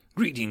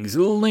Greetings,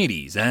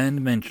 ladies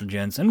and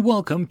gents, and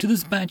welcome to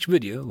this batch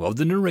video of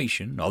the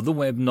narration of the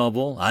web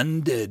novel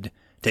Undead,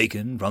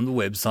 taken from the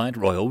website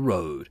Royal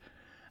Road.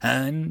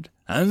 And,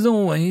 as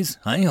always,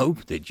 I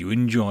hope that you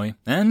enjoy,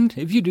 and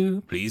if you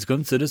do, please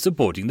consider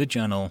supporting the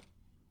channel.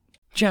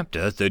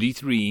 Chapter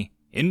 33,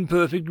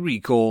 Imperfect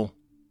Recall.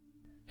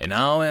 In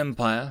our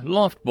empire,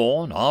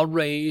 Loftborn are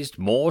raised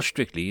more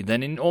strictly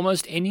than in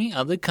almost any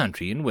other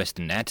country in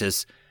Western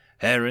Attis.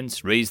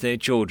 Parents raise their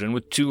children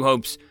with two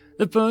hopes,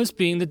 the first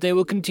being that they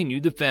will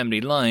continue the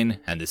family line,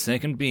 and the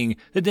second being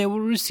that they will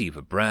receive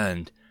a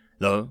brand.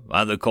 Though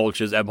other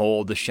cultures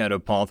abhor the shadow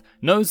path,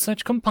 no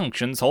such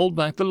compunctions hold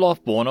back the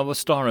Loftborn of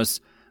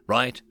Ostaris.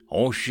 Right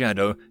or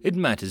shadow, it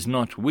matters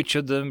not which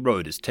of the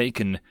road is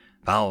taken.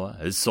 Power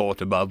is sought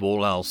above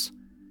all else.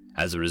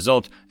 As a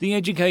result, the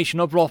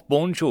education of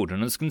Loftborn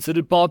children is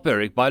considered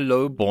barbaric by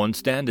low-born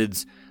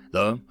standards,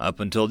 though up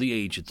until the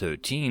age of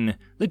 13,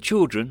 the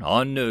children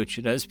are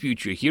nurtured as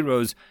future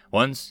heroes.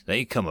 Once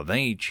they come of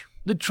age,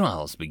 the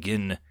trials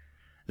begin.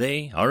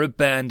 They are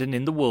abandoned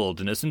in the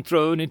wilderness and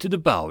thrown into the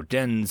bow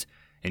dens,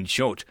 in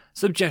short,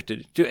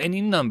 subjected to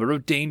any number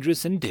of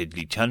dangerous and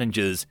deadly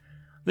challenges.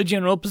 The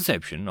general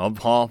perception of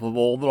half of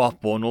all the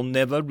Loftborn will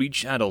never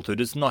reach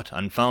adulthood is not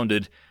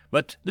unfounded,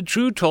 but the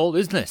true toll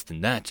is less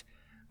than that,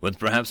 with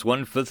perhaps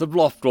 1/5 of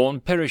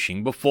Loftborn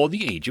perishing before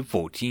the age of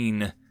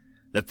 14.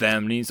 The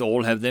families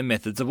all have their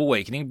methods of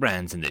awakening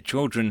brands in their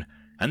children,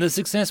 and the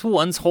successful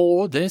ones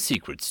hoard their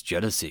secrets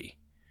jealousy.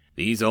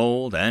 These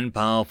old and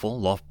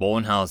powerful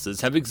Loftborn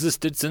houses have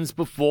existed since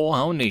before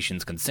our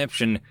nation's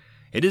conception.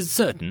 It is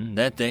certain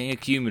that they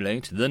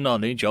accumulate the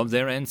knowledge of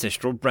their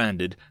ancestral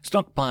branded,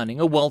 stockpiling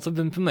a wealth of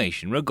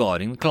information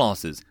regarding the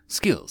classes,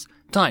 skills,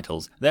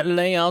 titles that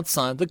lay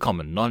outside the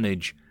common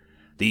knowledge.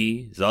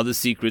 These are the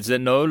secrets that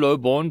no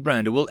low-born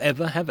brander will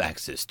ever have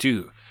access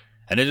to,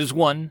 and it is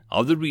one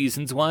of the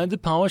reasons why the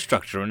power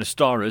structure in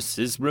Ostaris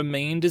has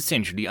remained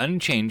essentially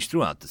unchanged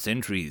throughout the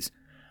centuries,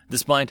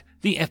 despite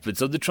the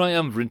efforts of the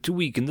Triumvirate to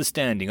weaken the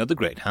standing of the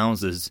great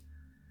houses.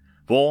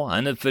 For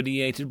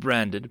unaffiliated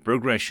branded,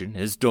 progression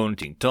is a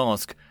daunting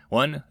task,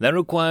 one that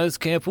requires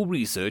careful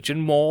research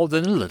and more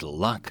than a little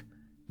luck.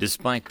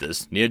 Despite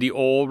this, nearly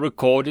all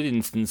recorded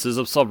instances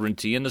of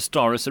sovereignty in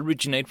Ostaris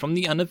originate from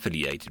the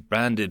unaffiliated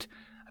branded.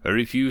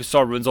 Very few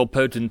sovereigns or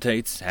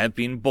potentates have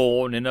been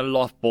born in a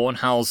Loftborn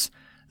house,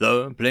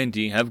 though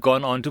plenty have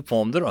gone on to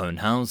form their own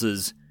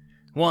houses.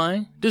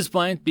 Why,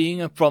 despite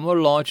being from a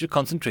larger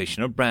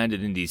concentration of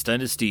branded in these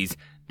dynasties,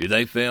 do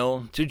they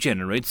fail to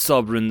generate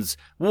sovereigns?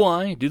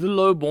 Why do the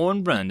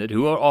low-born branded,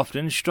 who are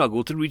often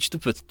struggle to reach the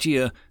 5th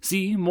tier,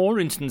 see more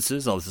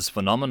instances of this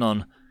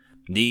phenomenon?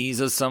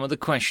 These are some of the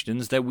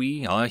questions that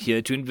we are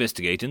here to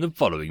investigate in the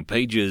following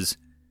pages.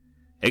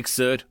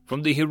 Excerpt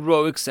from the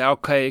Heroics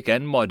Archaic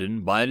and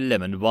Modern by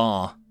Lemon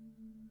Var.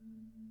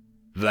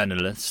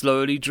 Vanilla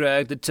slowly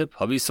dragged the tip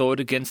of his sword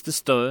against the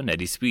stone at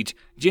his feet,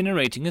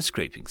 generating a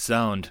scraping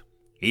sound.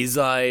 His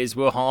eyes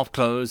were half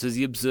closed as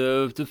he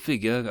observed the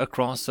figure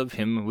across of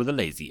him with a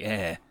lazy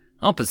air.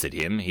 Opposite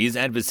him, his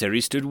adversary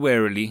stood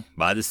warily.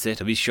 By the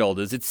set of his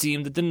shoulders, it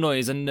seemed that the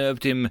noise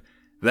unnerved him.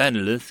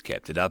 Vanillith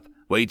kept it up,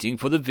 waiting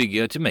for the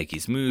figure to make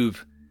his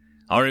move.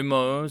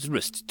 Arimo's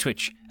wrist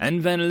twitched,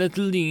 and Vanillith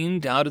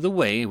leaned out of the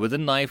way with a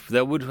knife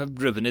that would have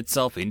driven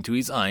itself into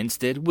his eye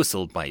instead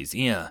whistled by his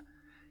ear.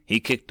 He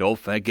kicked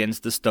off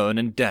against the stone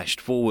and dashed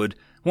forward,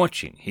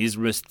 watching his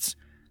wrists.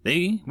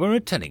 They were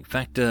a telling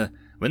factor.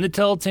 When the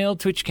telltale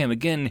twitch came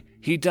again,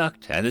 he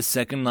ducked at the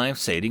second knife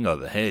sailing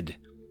overhead.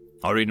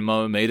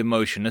 Arimo made a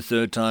motion a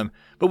third time,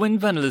 but when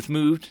Vanillith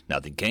moved,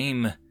 nothing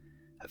came.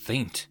 A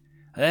feint.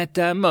 At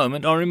that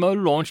moment, Arimo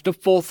launched a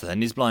fourth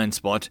in his blind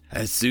spot.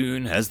 As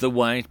soon as the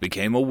wight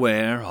became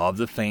aware of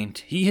the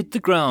feint, he hit the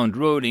ground,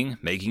 rolling,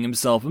 making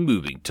himself a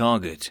moving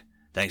target.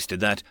 Thanks to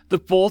that, the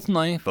fourth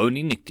knife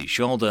only nicked his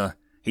shoulder.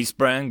 He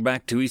sprang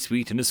back to his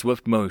feet in a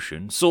swift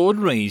motion, sword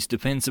raised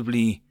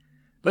defensively.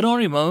 But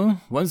Arimo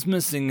was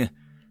missing.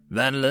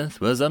 Vanillith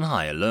was on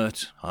high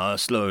alert,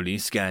 slowly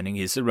scanning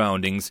his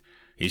surroundings.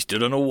 He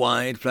stood on a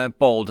wide, flat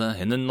boulder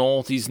in the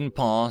northeastern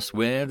pass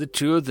where the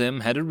two of them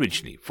had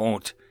originally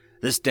fought.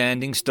 The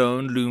standing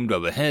stone loomed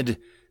overhead.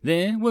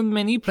 There were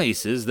many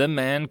places the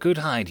man could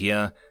hide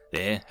here.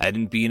 There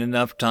hadn't been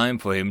enough time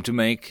for him to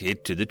make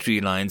it to the tree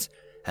lines,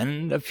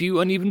 and a few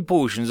uneven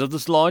portions of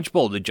this large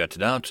boulder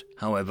jutted out,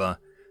 however.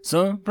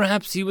 So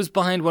perhaps he was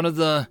behind one of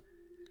the...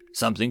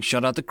 Something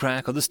shot out the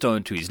crack of the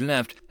stone to his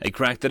left, a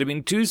crack that had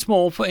been too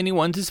small for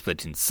anyone to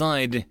fit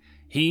inside.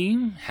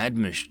 He had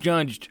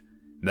misjudged.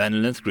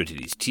 Vanillith gritted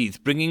his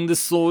teeth, bringing the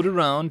sword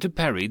around to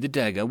parry the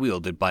dagger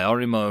wielded by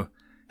Arimo.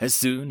 As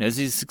soon as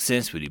he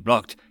successfully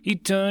blocked, he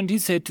turned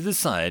his head to the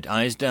side,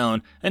 eyes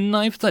down, a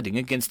knife thudding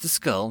against the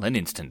skull an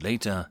instant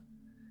later.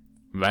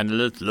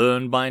 Vanillith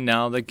learned by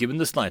now that given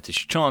the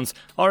slightest chance,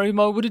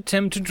 Arimo would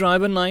attempt to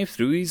drive a knife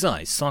through his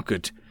eye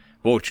socket.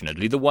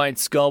 Fortunately, the white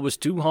skull was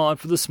too hard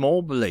for the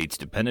small blades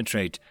to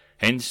penetrate,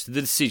 hence the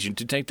decision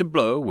to take the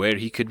blow where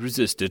he could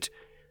resist it.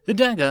 The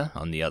dagger,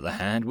 on the other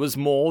hand, was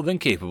more than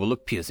capable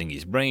of piercing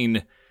his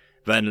brain.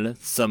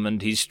 Vanillith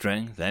summoned his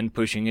strength, and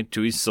pushing it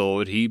to his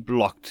sword, he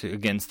blocked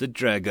against the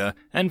dragger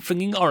and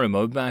flinging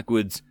Orimo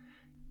backwards.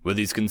 With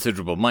his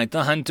considerable might,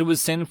 the hunter was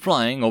sent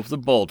flying off the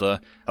boulder,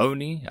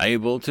 only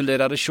able to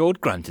let out a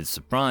short grunt in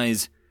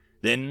surprise.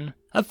 Then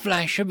a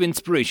flash of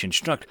inspiration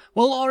struck.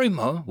 While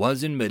Orimo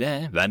was in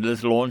mid-air,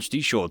 Vanillith launched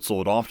his short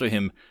sword after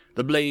him.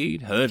 The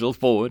blade hurtled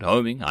forward,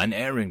 homing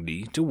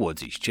unerringly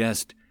towards his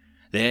chest.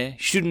 There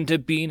shouldn't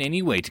have been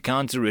any way to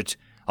counter it.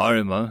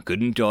 Orimo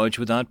couldn't dodge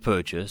without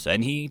purchase,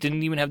 and he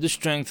didn't even have the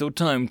strength or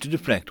time to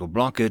deflect or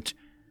block it.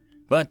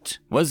 But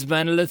was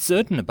Vanillith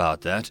certain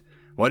about that?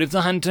 What if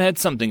the hunter had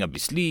something up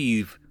his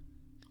sleeve?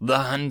 The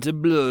hunter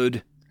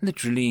blurred.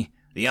 Literally,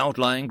 the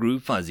outline grew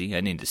fuzzy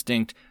and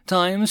indistinct.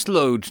 Time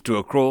slowed to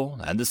a crawl,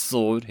 and the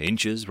sword,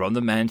 inches from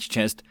the man's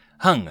chest,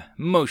 hung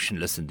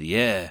motionless in the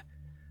air.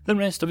 The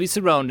rest of his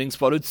surroundings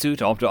followed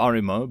suit after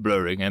Orimo,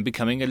 blurring and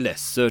becoming less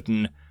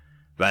certain.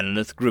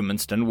 Vanillith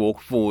grimaced and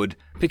walked forward,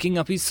 picking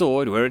up his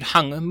sword where it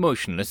hung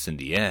motionless in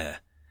the air.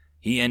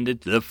 He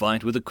ended the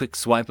fight with a quick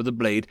swipe of the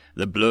blade.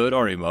 The blurred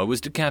Orimo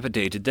was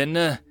decapitated,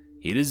 then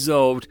he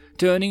dissolved,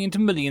 turning into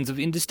millions of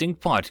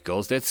indistinct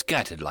particles that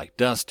scattered like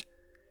dust.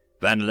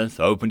 Vanillith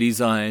opened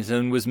his eyes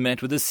and was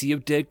met with a sea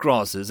of dead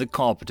grasses that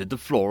carpeted the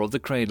floor of the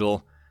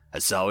cradle.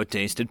 A sour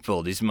taste had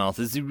filled his mouth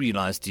as he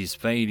realized his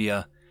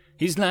failure.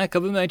 His lack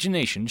of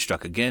imagination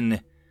struck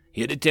again. He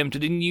had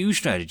attempted a new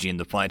strategy in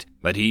the fight,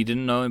 but he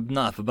didn't know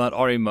enough about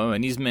Orimo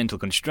and his mental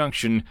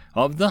construction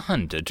of the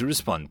hunter to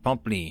respond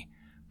properly.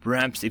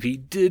 Perhaps if he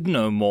did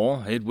know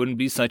more, it wouldn't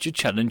be such a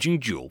challenging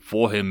duel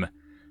for him.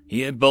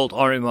 He had built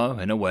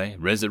Orimo, in a way,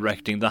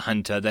 resurrecting the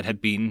hunter that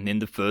had been in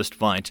the first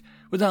fight.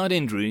 Without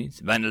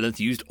injuries, Vanillith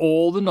used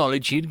all the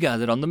knowledge he had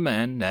gathered on the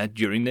man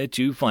during their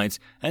 2 fights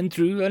and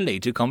through a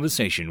later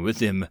conversation with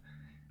him.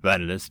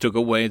 Vanillith took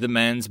away the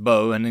man's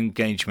bow and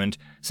engagement,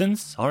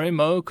 since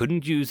Orimo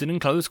couldn't use it in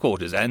close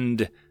quarters,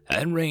 and,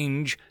 at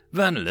range,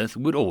 Vanillith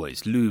would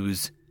always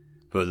lose.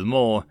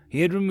 Furthermore,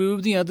 he had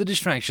removed the other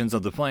distractions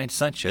of the fight,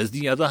 such as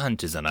the other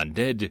hunters and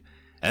undead,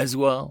 as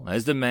well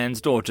as the man's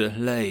daughter,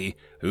 Lay,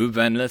 who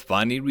Vanillith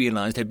finally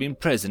realized had been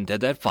present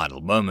at that final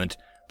moment,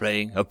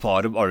 playing a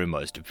part of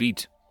Orimo's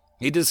defeat.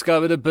 He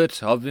discovered a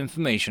bit of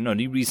information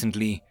only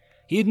recently.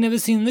 He had never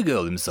seen the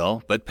girl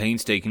himself, but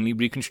painstakingly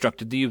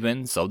reconstructed the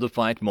events of the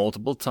fight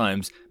multiple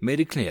times, made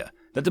it clear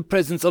that the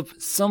presence of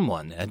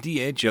someone at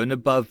the edge and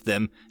above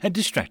them had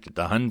distracted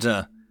the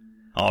hunter.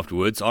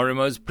 Afterwards,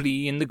 Orimo's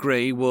plea in the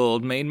grey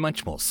world made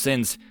much more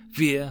sense.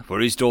 Fear for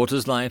his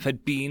daughter's life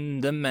had been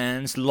the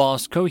man's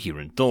last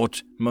coherent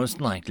thought, most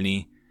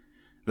likely.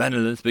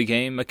 Vanillith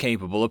became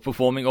capable of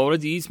performing all of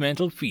these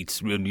mental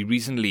feats really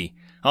recently,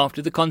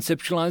 after the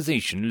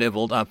conceptualization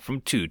leveled up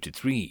from 2 to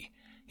 3.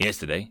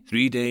 Yesterday,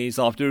 3 days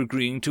after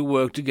agreeing to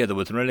work together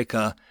with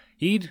Relica,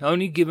 he'd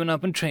only given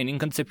up on training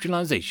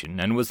conceptualization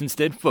and was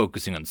instead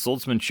focusing on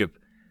swordsmanship.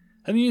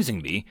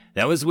 Amusingly,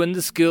 that was when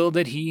the skill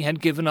that he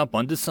had given up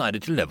on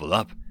decided to level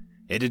up.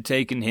 It had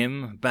taken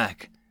him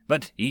back,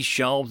 but he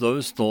shelved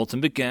those thoughts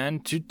and began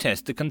to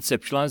test the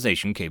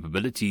conceptualization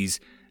capabilities,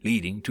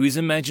 leading to his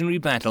imaginary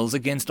battles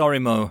against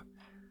Orimo.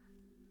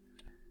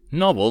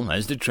 Novel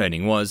as the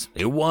training was,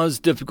 it was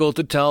difficult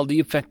to tell the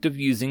effect of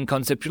using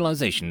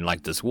conceptualization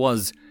like this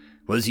was.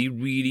 Was he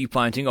really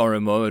fighting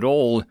Orimo at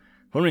all?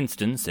 For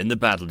instance, in the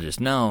battle just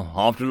now,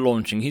 after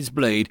launching his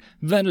blade,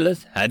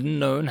 Vanillith hadn't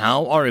known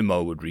how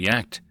Orimo would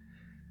react,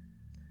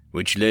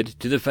 which led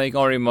to the fake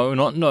Orimo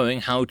not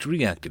knowing how to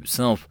react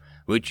himself,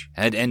 which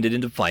had ended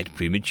in the fight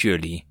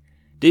prematurely.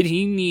 Did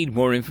he need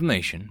more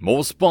information,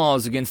 more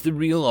spars against the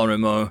real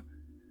Orimo?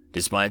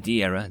 Despite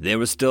the error, there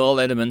were still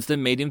elements that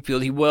made him feel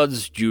he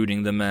was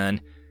judging the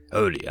man.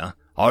 Earlier,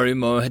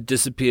 Orimo had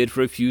disappeared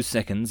for a few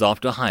seconds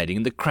after hiding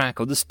in the crack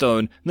of the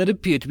stone that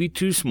appeared to be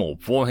too small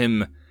for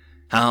him.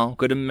 How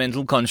could a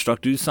mental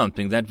construct do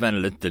something that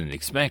Vanillith didn't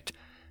expect?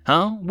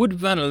 How would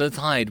Vanillith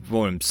hide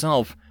for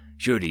himself?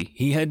 Surely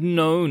he had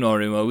known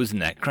Orimo was in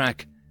that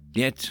crack.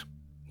 Yet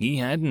he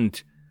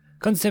hadn't.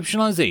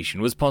 Conceptualization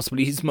was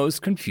possibly his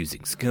most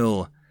confusing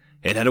skill.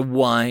 It had a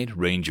wide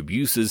range of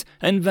uses,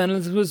 and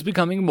Vanillith was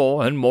becoming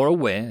more and more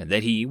aware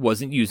that he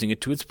wasn't using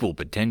it to its full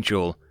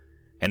potential.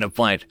 In a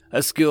fight,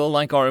 a skill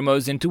like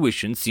Orimo's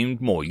intuition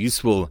seemed more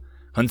useful.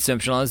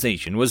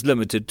 Conceptualization was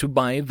limited to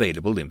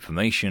bioavailable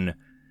information.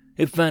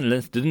 If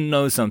Vanillith didn't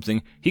know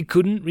something, he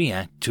couldn't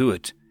react to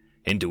it.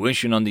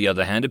 Intuition, on the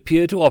other hand,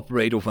 appeared to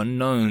operate off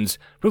unknowns,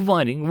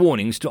 providing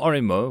warnings to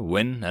Orimo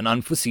when an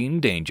unforeseen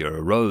danger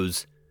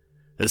arose.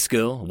 The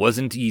skill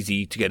wasn't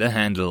easy to get a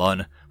handle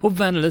on. For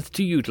Vanillith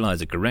to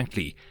utilize it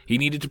correctly, he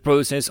needed to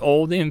process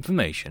all the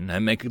information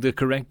and make the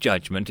correct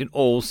judgment in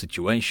all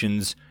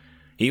situations.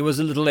 He was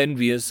a little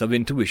envious of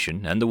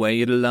intuition and the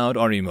way it allowed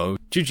Orimo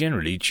to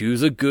generally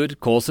choose a good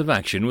course of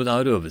action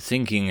without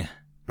overthinking.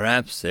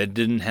 Perhaps it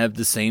didn't have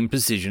the same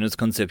precision as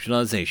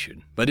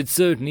conceptualization, but it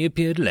certainly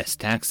appeared less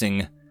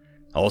taxing.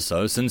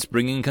 Also, since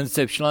bringing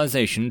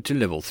conceptualization to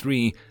level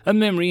 3, a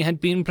memory had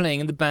been playing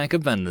in the back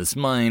of Vanillith's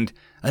mind,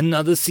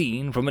 another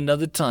scene from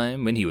another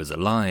time when he was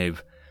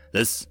alive.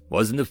 This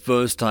wasn't the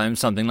first time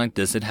something like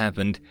this had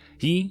happened.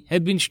 He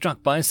had been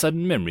struck by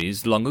sudden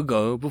memories long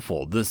ago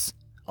before this.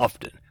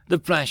 Often, the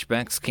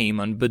flashbacks came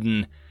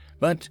unbidden,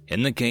 but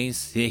in the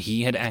case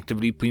he had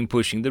actively been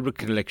pushing the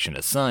recollection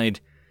aside.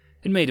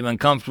 It made him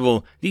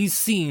uncomfortable, these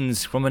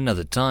scenes from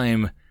another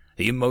time.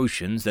 The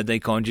emotions that they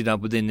conjured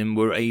up within him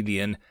were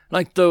alien,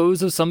 like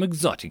those of some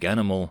exotic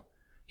animal.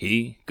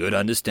 He could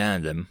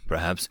understand them,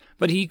 perhaps,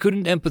 but he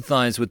couldn't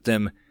empathize with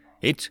them.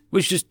 It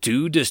was just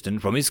too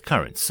distant from his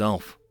current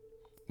self.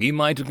 He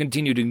might have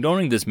continued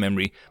ignoring this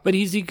memory, but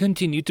as he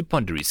continued to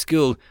ponder his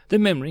skill, the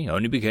memory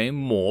only became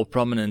more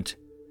prominent.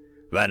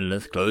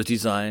 Ranelagh closed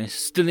his eyes,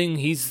 stilling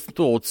his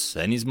thoughts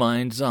and his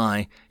mind's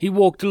eye. He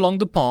walked along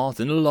the path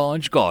in a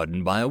large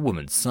garden by a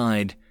woman's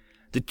side.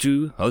 The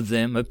two of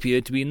them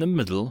appeared to be in the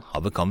middle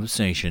of a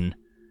conversation.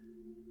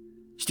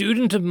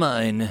 "Student of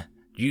mine,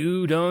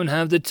 you don't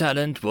have the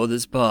talent for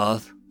this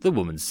path," the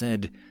woman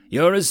said.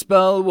 "You're a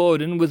spell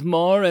warden with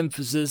more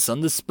emphasis on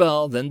the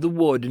spell than the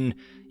warden.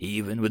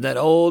 Even with that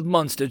old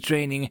monster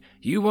training,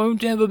 you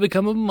won't ever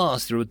become a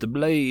master with the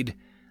blade.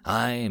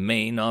 I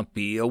may not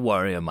be a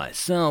warrior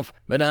myself,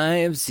 but I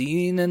have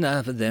seen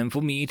enough of them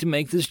for me to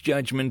make this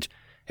judgment.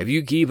 If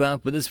you keep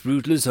up with this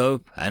fruitless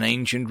hope, an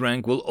ancient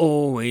rank will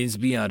always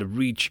be out of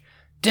reach.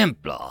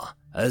 Templar,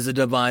 as a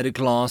divided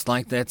class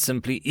like that,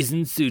 simply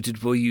isn't suited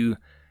for you.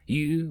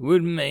 You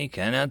would make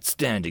an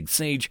outstanding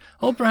sage,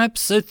 or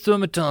perhaps a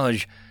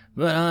thaumaturge,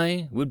 but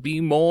I would be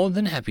more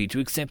than happy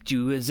to accept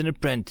you as an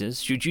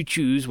apprentice should you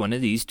choose one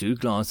of these two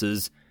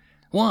classes.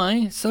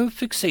 Why so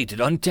fixated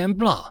on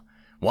Templar?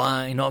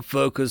 Why not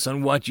focus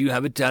on what you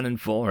have a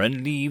talent for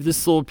and leave the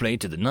swordplay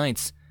to the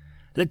knights?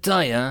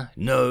 Lataya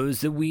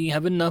knows that we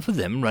have enough of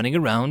them running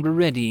around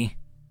already."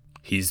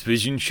 His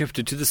vision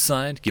shifted to the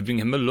side, giving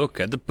him a look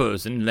at the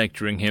person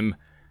lecturing him.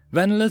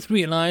 Ranelagh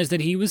realized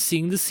that he was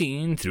seeing the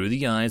scene through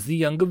the eyes of the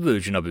younger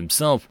version of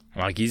himself.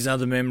 Like his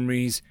other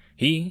memories,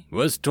 he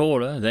was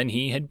taller than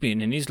he had been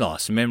in his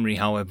last memory,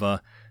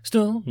 however,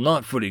 still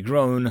not fully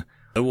grown.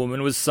 The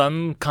woman was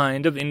some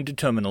kind of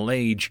indeterminate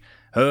age,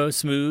 her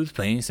smooth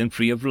face and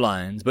free of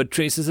lines, but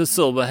traces of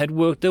silver had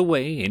worked their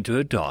way into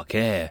her dark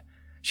hair.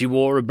 She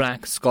wore a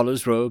black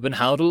scholar's robe and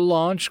held a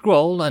large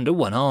scroll under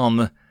one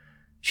arm.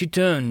 She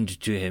turned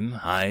to him,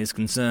 eyes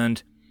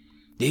concerned.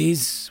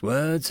 "These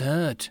words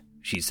hurt,"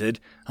 she said.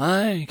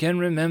 "I can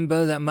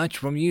remember that much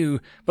from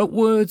you, but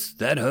words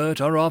that hurt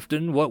are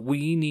often what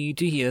we need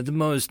to hear the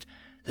most.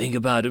 Think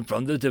about it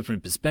from the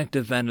different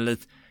perspective,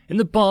 Ranelagh. In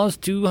the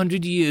past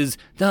 200 years,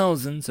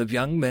 thousands of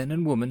young men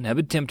and women have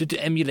attempted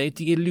to emulate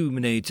the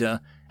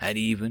Illuminator, and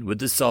even with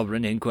the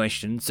sovereign in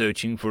question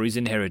searching for his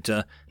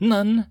inheritor,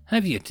 none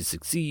have yet to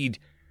succeed.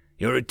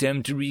 Your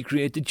attempt to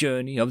recreate the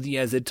journey of the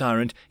Azad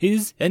tyrant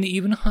is an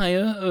even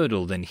higher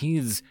hurdle than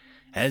his,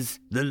 as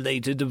the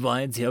later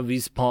divides of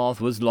his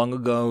path was long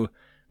ago.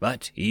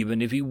 But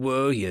even if he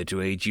were here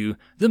to aid you,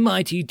 the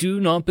mighty do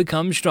not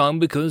become strong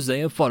because they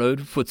have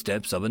followed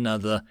footsteps of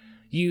another.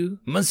 You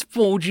must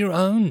forge your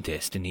own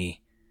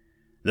destiny."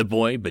 The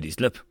boy bit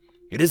his lip.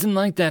 "It isn't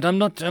like that. I'm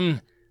not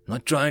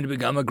trying to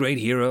become a great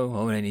hero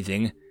or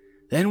anything."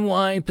 "Then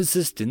why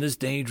persist in this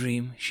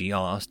daydream?" she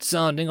asked,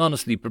 sounding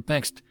honestly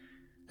perplexed.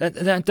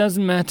 That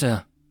doesn't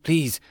matter.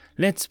 Please,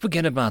 let's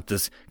forget about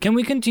this. Can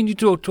we continue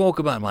to talk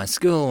about my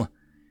skill?"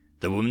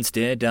 The woman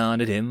stared down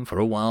at him for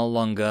a while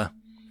longer.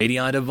 "Lady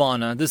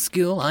Idavana, the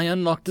skill I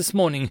unlocked this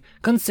morning,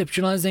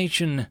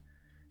 conceptualization."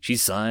 She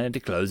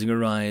sighed, closing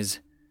her eyes.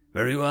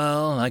 "Very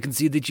well, I can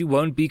see that you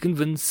won't be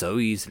convinced so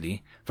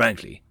easily.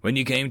 Frankly, when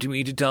you came to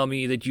me to tell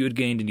me that you had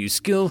gained a new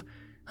skill,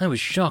 I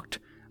was shocked.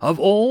 Of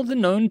all the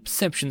known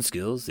perception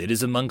skills, it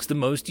is amongst the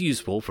most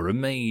useful for a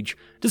mage.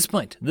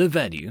 Despite the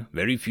value,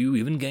 very few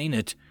even gain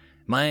it.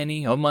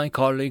 Many of my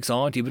colleagues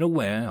aren't even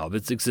aware of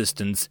its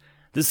existence.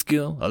 The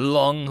skill,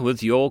 along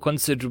with your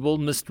considerable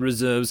missed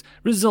reserves,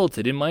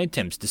 resulted in my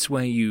attempts to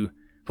sway you.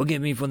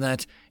 Forgive me for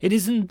that. It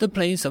isn't the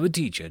place of a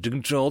teacher to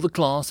control the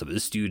class of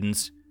his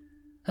students."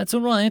 "That's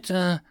all right.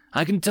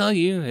 I can tell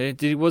you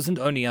it wasn't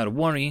only out of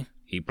worry,"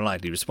 he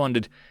politely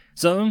responded.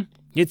 "So,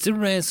 it's a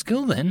rare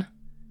skill, then?"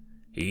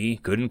 He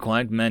couldn't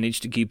quite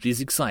manage to keep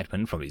his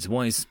excitement from his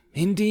voice.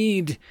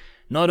 "Indeed.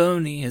 Not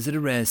only is it a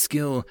rare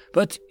skill,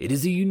 but it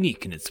is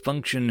unique in its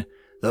function.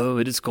 Though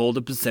it is called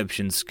a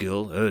perception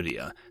skill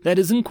earlier, that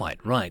isn't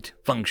quite right,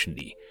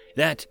 functionally.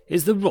 That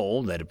is the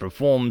role that it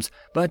performs,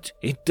 but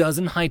it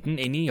doesn't heighten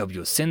any of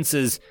your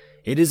senses.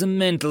 It is a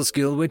mental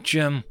skill which,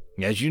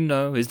 as you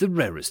know, is the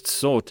rarest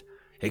sort.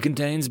 It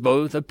contains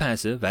both a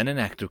passive and an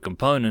active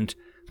component.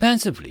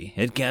 Passively,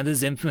 it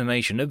gathers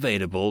information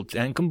available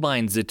and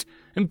combines it,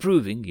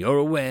 improving your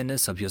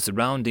awareness of your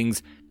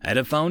surroundings at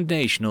a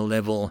foundational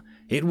level.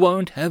 It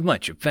won't have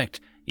much effect.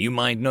 You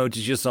might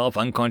notice yourself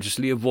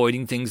unconsciously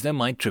avoiding things that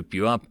might trip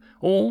you up,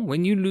 or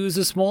when you lose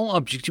a small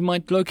object you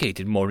might locate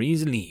it more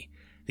easily.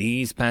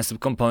 These passive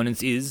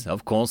components is,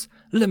 of course,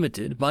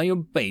 limited by your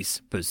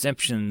base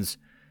perceptions.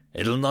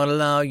 It'll not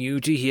allow you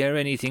to hear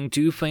anything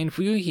too faint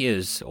for your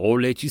ears,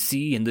 or let you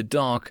see in the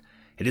dark.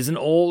 It is an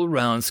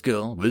all-round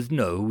skill with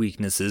no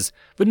weaknesses,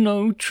 but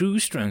no true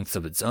strengths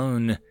of its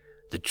own.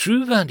 The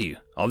true value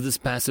of this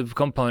passive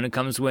component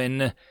comes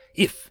when,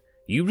 if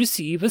you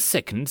receive a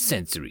second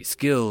sensory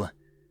skill.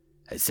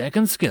 A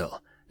second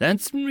skill?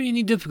 That's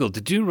really difficult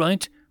to do,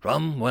 right?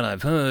 From what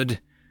I've heard.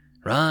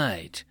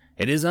 Right.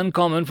 It is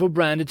uncommon for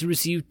Branded to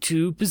receive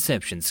 2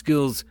 perception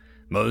skills.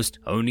 Most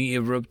only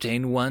ever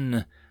obtain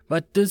 1.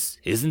 But this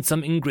isn't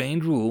some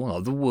ingrained rule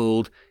of the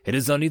world. It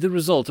is only the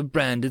result of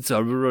Branded's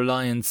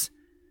over-reliance.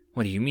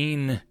 What do you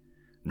mean?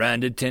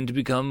 Branded tend to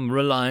become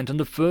reliant on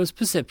the first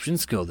perception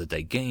skill that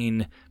they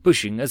gain,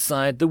 pushing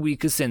aside the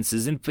weaker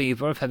senses in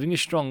favor of having a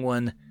strong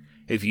one.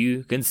 If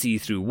you can see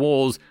through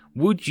walls,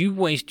 would you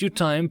waste your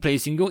time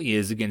placing your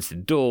ears against the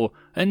door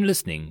and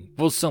listening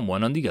for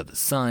someone on the other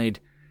side?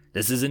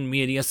 This isn't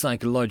merely a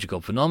psychological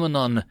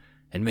phenomenon.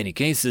 In many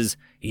cases,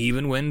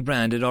 even when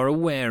Branded are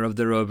aware of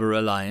their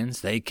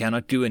over-reliance, they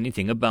cannot do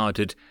anything about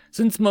it,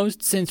 since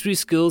most sensory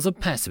skills are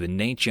passive in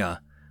nature.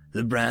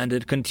 The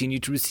Branded continue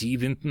to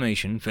receive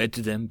information fed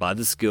to them by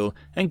the skill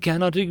and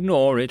cannot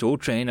ignore it or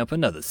train up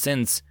another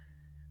sense.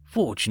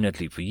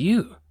 Fortunately for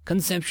you,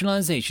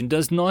 conceptualization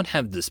does not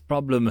have this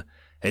problem.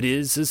 It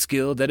is a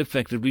skill that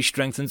effectively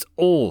strengthens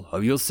all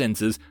of your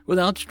senses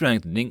without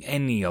strengthening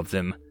any of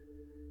them.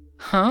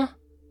 Huh?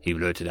 He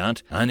blurted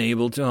out,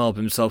 unable to help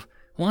himself.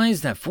 Why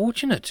is that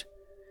fortunate?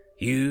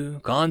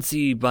 You can't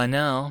see by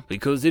now,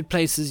 because it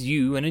places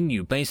you in a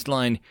new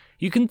baseline.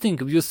 You can think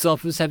of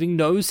yourself as having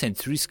no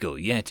sensory skill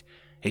yet.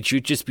 It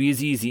should just be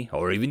as easy,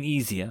 or even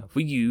easier, for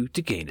you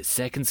to gain a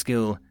second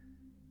skill.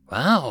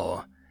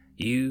 Wow.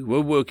 You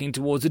were working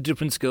towards a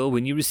different skill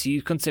when you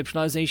received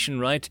conceptualization,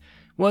 right?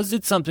 Was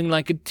it something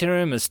like a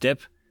Terama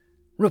step?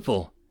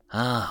 Ripple.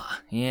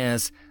 Ah,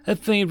 yes, a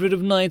favorite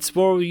of Knights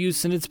for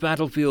use in its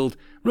battlefield.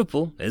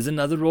 Ripple is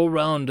another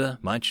all-rounder,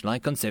 much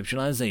like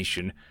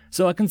conceptualization,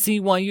 so I can see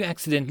why you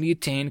accidentally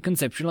attained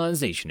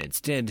conceptualization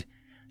instead.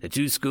 The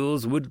 2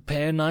 schools would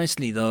pair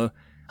nicely, though.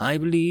 I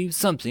believe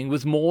something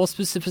with more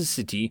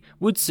specificity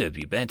would serve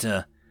you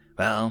better.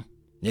 Well,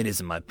 it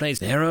isn't my place.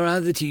 There are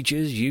other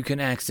teachers you can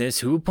access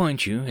who will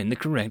point you in the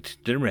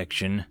correct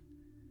direction.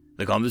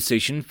 The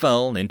conversation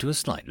fell into a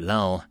slight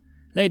lull.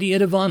 Lady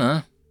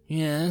Edivana?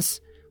 Yes?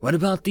 What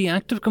about the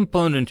active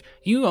component?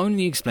 You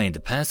only explained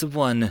the passive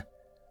one.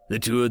 The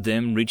 2 of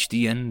them reached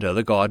the end of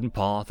the garden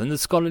path, and the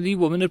scholarly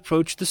woman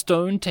approached the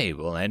stone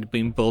table that had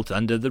been built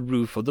under the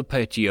roof of the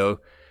patio.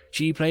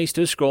 She placed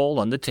her scroll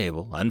on the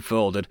table,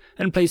 unfolded,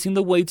 and placing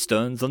the weight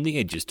stones on the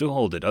edges to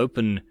hold it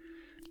open.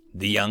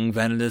 The young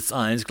Vanillith's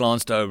eyes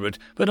glanced over it,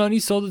 but only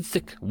saw the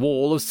thick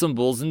wall of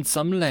symbols in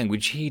some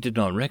language he did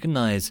not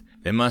recognize.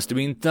 There must have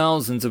been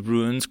thousands of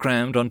runes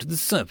crammed onto the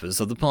surface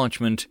of the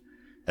parchment.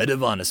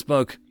 Edivana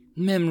spoke.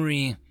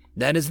 Memory.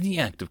 That is the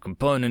active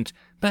component.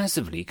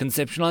 Passively,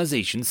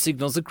 conceptualization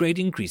signals a great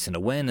increase in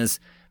awareness,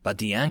 but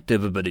the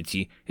active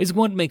ability is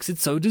what makes it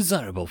so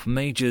desirable for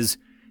mages.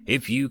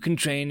 If you can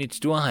train it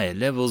to higher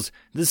levels,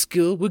 the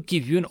skill will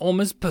give you an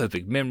almost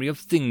perfect memory of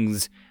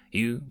things.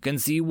 You can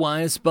see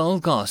why a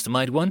spellcaster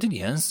might want it,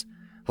 yes?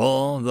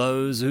 For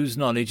those whose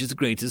knowledge is the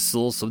greatest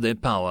source of their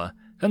power,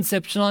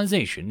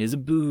 conceptualization is a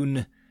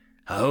boon.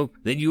 I hope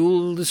that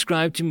you'll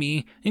describe to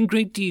me in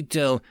great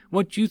detail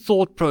what your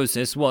thought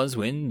process was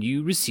when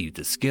you received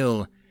the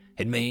skill.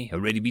 It may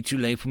already be too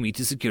late for me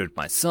to secure it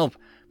myself,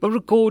 but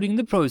recording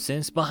the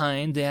process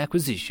behind the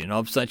acquisition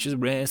of such a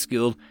rare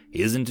skill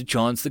isn't a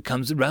chance that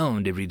comes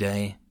around every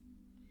day.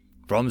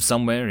 From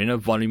somewhere in her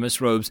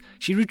voluminous robes,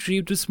 she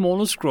retrieved a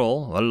smaller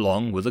scroll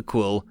along with a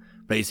quill,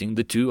 placing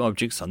the 2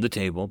 objects on the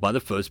table by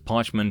the first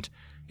parchment.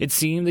 It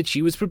seemed that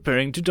she was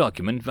preparing to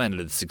document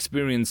Vanillith's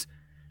experience.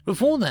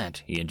 Before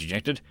that, he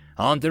interjected,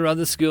 aren't there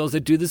other skills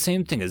that do the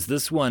same thing as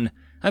this one?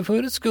 I've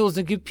heard of skills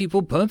that give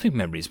people perfect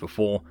memories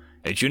before.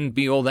 It shouldn't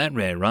be all that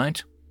rare,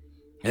 right?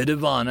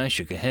 Edivana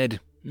shook her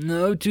head.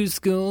 No 2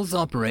 skills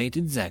operate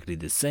exactly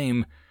the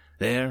same.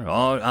 There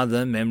are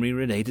other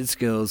memory-related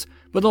skills,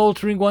 but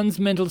altering one's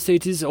mental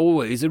state is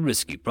always a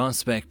risky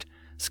prospect.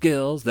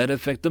 Skills that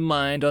affect the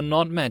mind are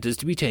not matters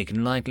to be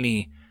taken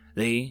lightly.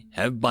 They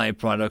have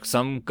byproducts,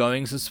 some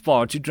going so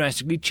far to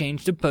drastically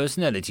change the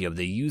personality of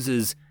their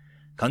users.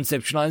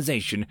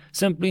 Conceptualization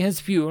simply has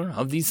fewer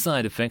of these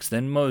side effects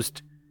than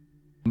most.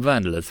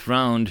 Vanillith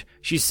frowned.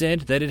 She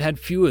said that it had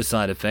fewer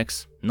side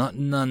effects, not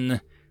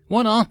none.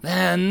 What are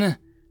then?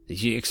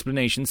 The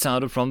explanation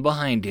sounded from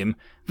behind him.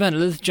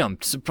 Vanillith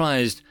jumped,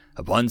 surprised.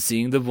 Upon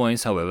seeing the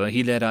voice, however,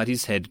 he let out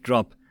his head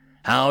drop.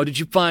 How did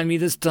you find me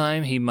this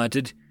time? He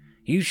muttered.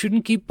 You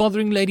shouldn't keep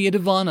bothering Lady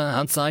Edivana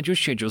outside your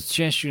scheduled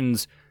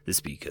sessions, the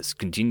speaker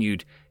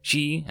continued.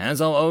 She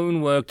has our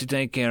own work to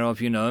take care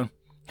of, you know.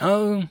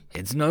 Oh,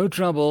 it's no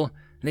trouble.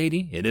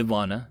 Lady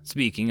Edivana,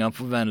 speaking up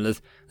for Vanillith,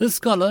 the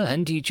scholar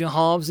and teacher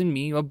Harves and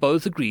me are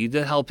both agreed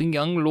that helping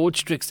young Lord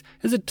Strix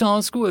is a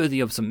task worthy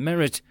of some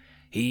merit.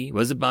 He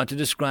was about to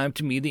describe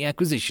to me the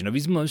acquisition of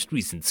his most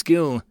recent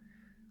skill.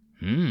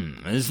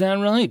 Is that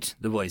right?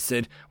 The voice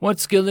said. What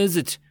skill is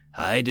it?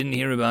 I didn't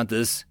hear about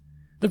this.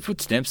 The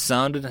footsteps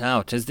sounded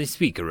out as the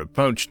speaker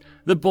approached.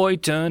 The boy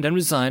turned and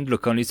resigned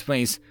look on his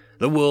face.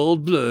 The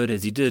world blurred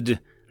as he did,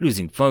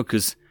 losing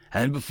focus,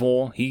 and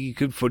before he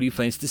could fully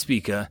face the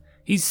speaker,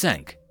 he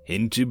sank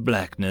into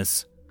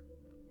blackness.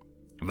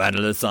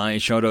 Vanillith's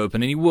eyes shot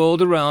open and he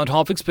whirled around,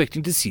 half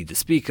expecting to see the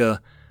speaker.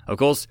 Of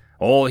course,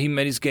 all he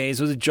met his gaze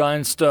was a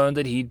giant stone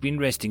that he'd been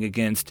resting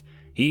against.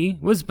 He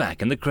was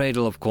back in the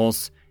cradle, of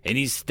course, in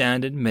his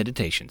standard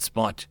meditation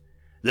spot.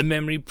 The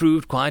memory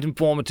proved quite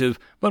informative,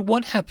 but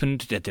what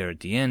happened there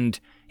at the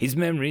end? His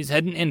memories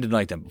hadn't ended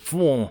like that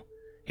before.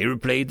 He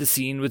replayed the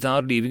scene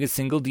without leaving a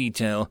single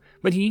detail,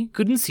 but he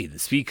couldn't see the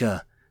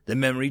speaker. The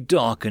memory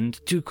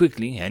darkened too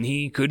quickly, and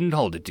he couldn't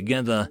hold it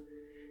together.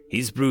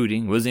 His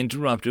brooding was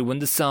interrupted when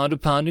the sound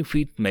of pounding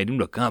feet made him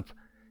look up.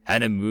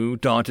 Anamu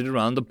darted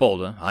around the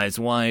boulder, eyes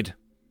wide.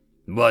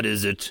 "What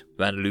is it?"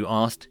 Vanillith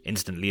asked,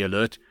 instantly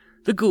alert.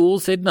 The ghoul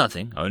said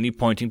nothing, only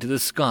pointing to the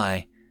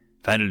sky.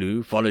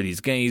 Vanillith followed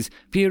his gaze,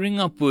 peering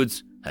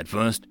upwards. At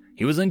first,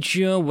 he was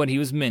unsure what he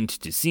was meant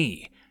to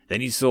see.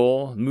 Then he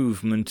saw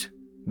movement.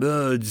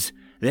 Birds.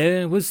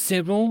 There were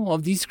several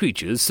of these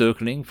creatures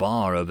circling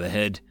far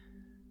overhead.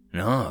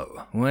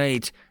 No,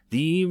 wait,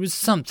 there was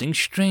something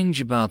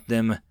strange about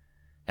them.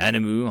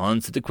 Anamu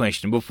answered the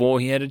question before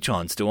he had a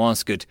chance to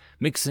ask it,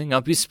 mixing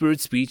up his spirit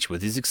speech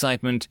with his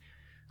excitement.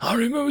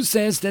 "Harimu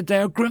says that they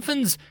are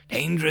griffins.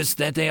 Dangerous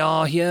that they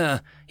are here.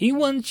 He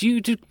wants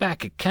you to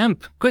back at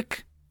camp,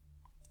 quick."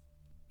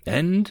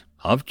 End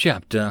of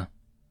chapter.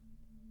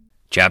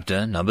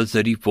 Chapter number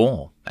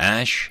 34.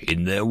 Ash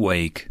in their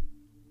wake.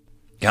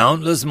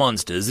 Countless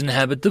monsters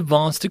inhabit the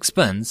vast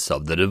expanse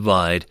of the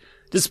Divide,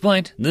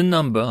 despite the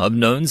number of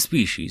known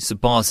species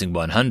surpassing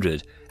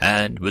 100,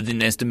 and with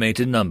an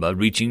estimated number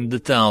reaching the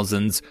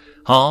thousands.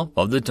 Half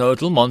of the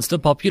total monster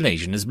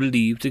population is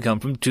believed to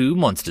come from two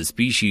monster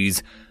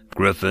species,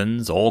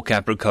 griffins or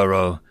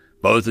capricoro.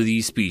 Both of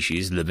these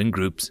species live in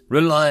groups,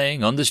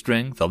 relying on the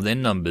strength of their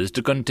numbers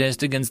to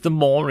contest against the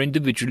more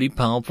individually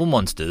powerful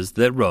monsters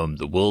that roam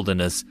the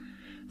wilderness.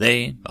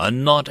 They are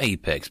not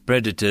apex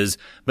predators,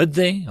 but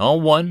they are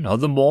one of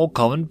the more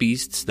common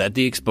beasts that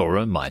the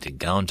explorer might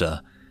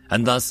encounter,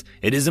 and thus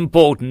it is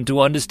important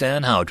to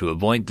understand how to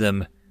avoid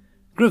them.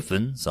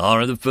 Griffins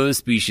are the first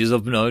species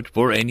of note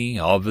for any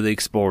of the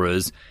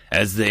explorers,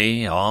 as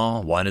they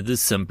are one of the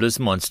simplest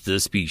monster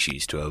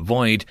species to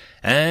avoid,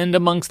 and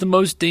amongst the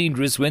most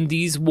dangerous when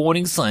these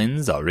warning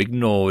signs are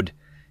ignored.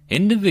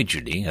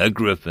 Individually, a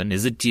griffin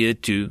is a Tier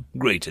 2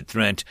 greater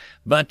threat,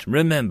 but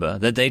remember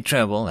that they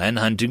travel and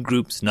hunt in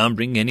groups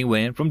numbering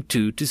anywhere from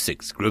 2 to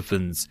 6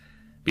 griffins.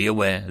 Be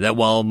aware that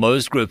while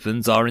most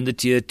griffins are in the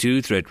Tier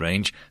 2 threat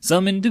range,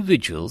 some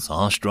individuals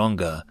are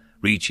stronger,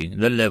 reaching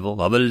the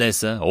level of a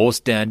lesser or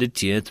standard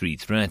Tier 3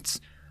 threats.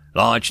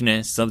 Large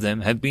nests of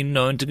them have been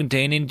known to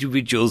contain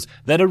individuals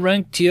that are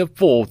ranked Tier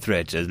 4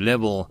 threat as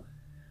level.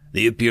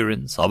 The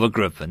appearance of a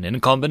griffin in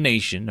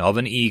combination of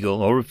an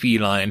eagle or a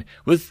feline,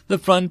 with the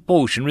front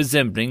portion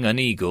resembling an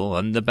eagle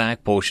and the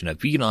back portion a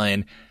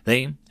feline.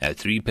 They have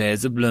 3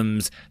 pairs of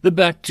limbs, the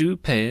back 2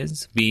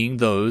 pairs being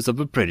those of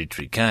a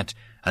predatory cat,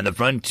 and the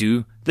front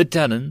 2 the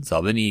talons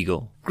of an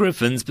eagle.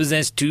 Griffins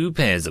possess 2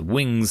 pairs of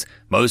wings.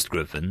 Most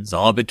griffins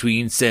are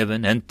between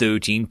 7 and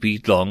 13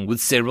 feet long, with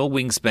several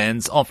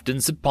wingspans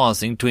often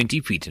surpassing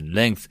 20 feet in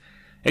length.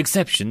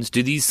 Exceptions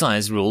to these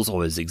size rules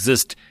always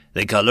exist.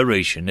 Their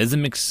coloration is a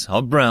mix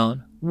of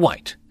brown,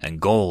 white, and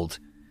gold.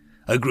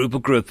 A group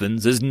of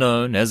griffins is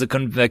known as a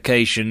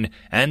convocation,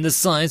 and the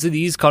size of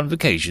these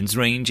convocations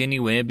range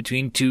anywhere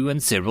between 2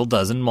 and several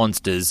dozen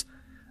monsters.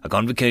 A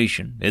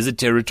convocation is a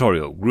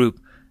territorial group,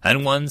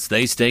 and once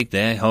they stake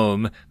their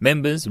home,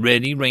 members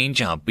rarely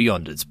range out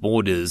beyond its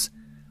borders.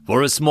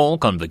 For a small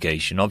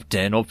convocation of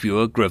 10 or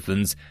fewer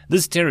griffins,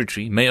 this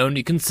territory may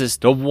only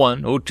consist of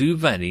 1 or 2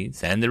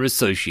 valleys and their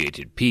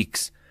associated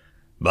peaks.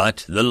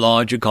 But the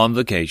larger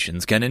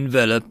convocations can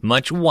envelop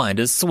much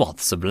wider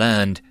swaths of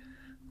land.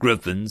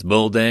 Griffins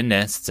build their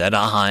nests at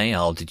a high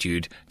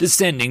altitude,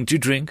 descending to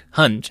drink,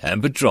 hunt,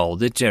 and patrol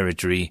their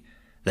territory.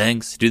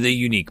 Thanks to their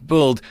unique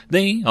build,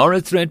 they are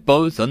a threat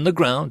both on the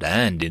ground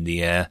and in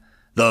the air.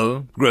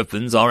 Though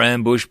griffins are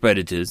ambush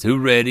predators who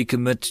rarely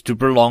commit to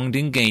prolonged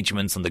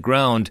engagements on the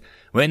ground,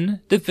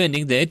 when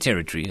defending their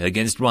territory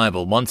against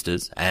rival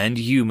monsters and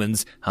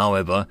humans,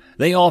 however,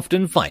 they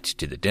often fight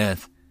to the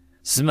death.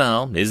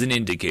 Smell is an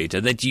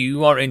indicator that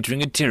you are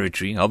entering a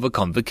territory of a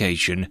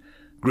convocation.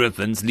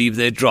 Griffins leave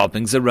their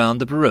droppings around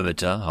the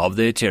perimeter of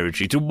their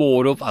territory to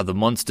ward off other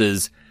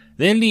monsters.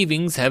 Their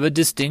leavings have a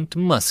distinct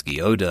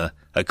musky odor,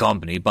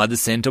 accompanied by the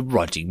scent of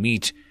rotting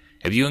meat.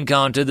 If you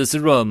encounter this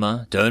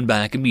aroma, turn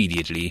back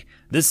immediately.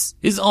 This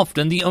is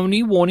often the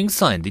only warning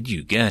sign that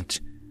you get.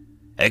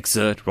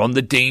 Excerpt from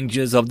The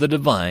Dangers of the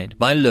Divide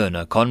by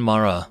Lerna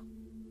Conmara.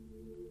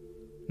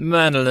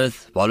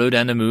 Vanillith followed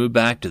Anamu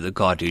back to the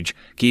cottage,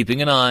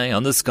 keeping an eye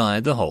on the sky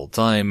the whole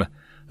time.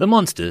 The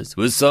monsters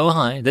were so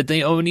high that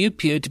they only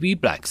appeared to be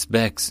black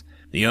specks.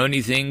 The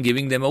only thing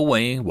giving them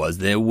away was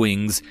their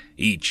wings.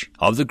 Each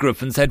of the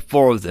griffins had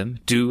 4 of them,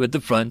 2 at the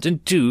front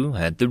and 2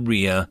 at the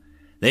rear.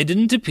 They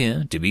didn't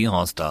appear to be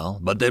hostile,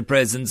 but their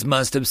presence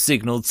must have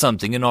signaled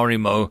something in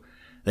Orimo.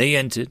 They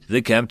entered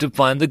the camp to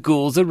find the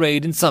ghouls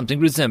arrayed in something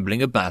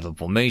resembling a battle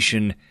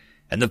formation.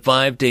 In the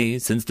 5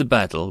 days since the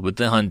battle with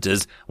the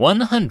hunters,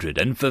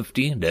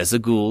 150 lesser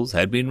ghouls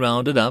had been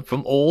rounded up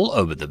from all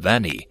over the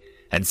valley,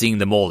 and seeing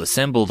them all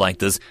assembled like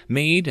this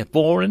made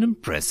for an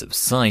impressive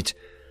sight.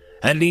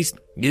 At least,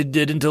 it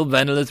did until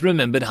Vanillith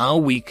remembered how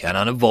weak and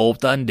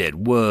unevolved the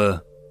undead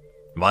were.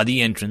 By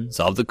the entrance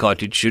of the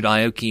cottage stood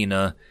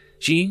Iokina.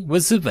 She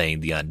was surveying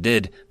the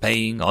undead,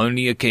 paying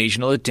only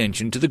occasional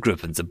attention to the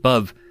griffins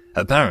above,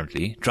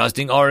 apparently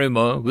trusting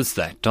Arimo with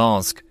that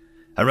task.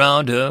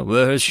 Around her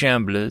were her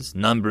shamblers,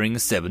 numbering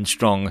 7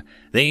 strong.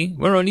 They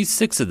were only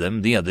 6 of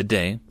them the other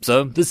day,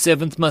 so the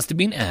 7th must have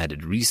been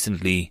added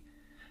recently.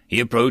 He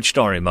approached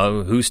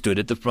Arimo, who stood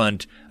at the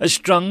front, a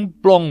strung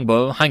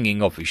longbow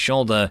hanging off his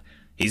shoulder.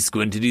 He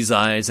squinted his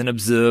eyes and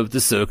observed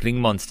the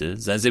circling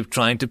monsters, as if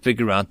trying to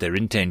figure out their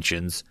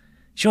intentions.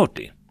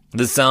 Shortly,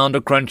 the sound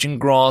of crunching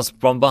grass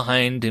from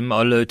behind him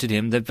alerted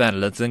him that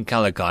Vanillith and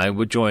Kalakai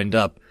were joined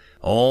up.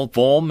 All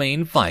 4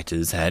 main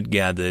fighters had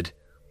gathered.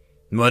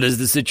 "What is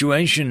the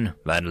situation?"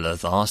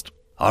 Vanillith asked.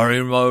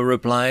 Arimo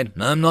replied,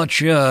 "I'm not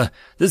sure.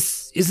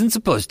 This isn't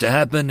supposed to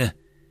happen."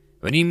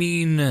 "What do you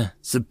mean,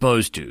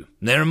 supposed to?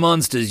 They're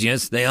monsters,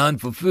 yes, they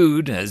aren't for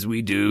food, as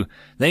we do.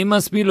 They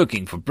must be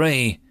looking for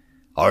prey."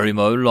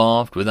 Arimo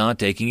laughed without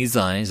taking his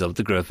eyes off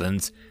the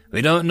griffins.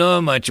 "We don't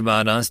know much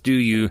about us, do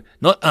you?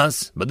 Not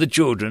us, but the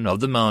children of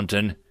the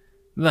mountain."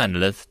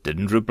 Vanillith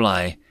didn't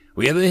reply.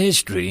 "We have a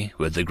history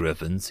with the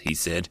griffins," he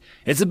said.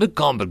 "It's a bit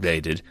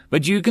complicated,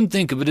 but you can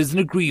think of it as an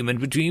agreement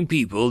between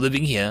people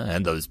living here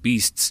and those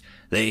beasts.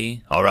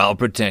 They are our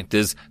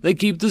protectors. They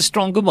keep the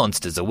stronger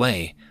monsters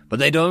away, but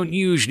they don't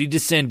usually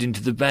descend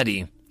into the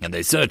valley, and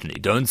they certainly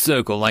don't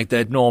circle like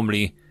that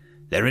normally.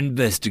 They're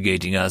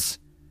investigating us."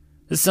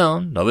 The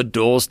sound of a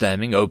door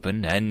slamming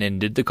open and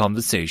ended the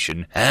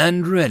conversation,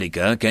 and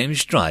Relica came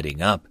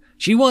striding up.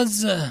 She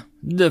was,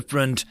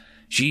 different.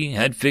 She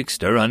had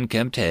fixed her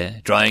unkempt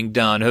hair, drying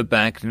down her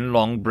back in a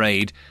long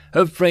braid.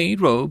 Her frayed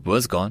robe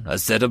was gone, a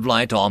set of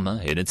light armor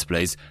in its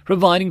place,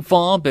 providing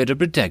far better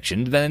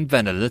protection than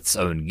Vanillith's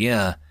own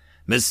gear.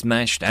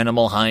 Mismatched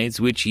animal hides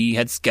which he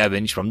had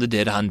scavenged from the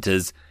dead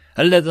hunters.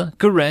 A leather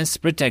cuirass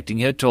protecting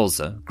her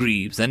torso,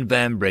 greaves and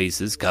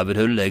vambraces covered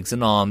her legs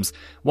and arms,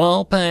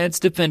 while pads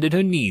defended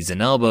her knees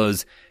and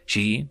elbows.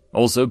 She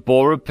also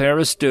bore a pair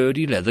of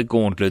sturdy leather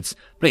gauntlets,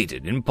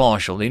 plated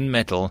impartial in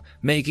metal,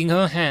 making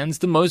her hands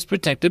the most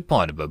protected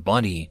part of her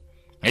body.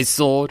 A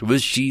sword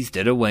was sheathed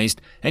at her waist,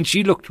 and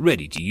she looked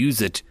ready to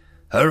use it.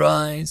 Her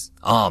eyes,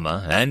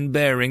 armor, and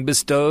bearing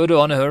bestowed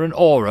on her an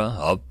aura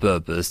of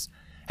purpose.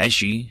 As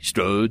she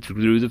strode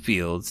through the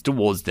fields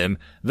towards them,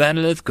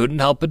 Vanillith couldn't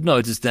help but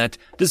notice that,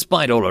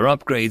 despite all her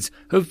upgrades,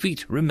 her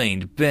feet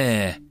remained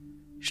bare.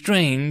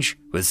 Strange,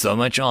 with so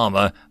much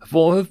armor,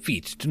 for her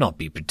feet to not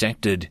be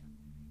protected.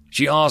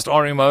 She asked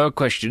Arimo a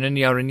question in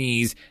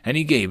Yaranese, and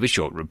he gave a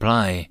short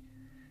reply.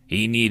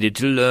 He needed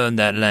to learn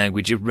that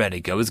language if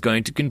Relica was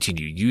going to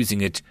continue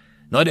using it.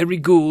 Not every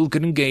ghoul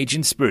could engage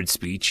in spirit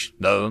speech,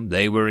 though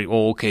they were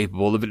all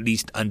capable of at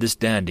least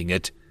understanding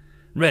it.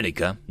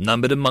 Relica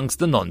numbered amongst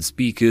the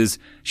non-speakers.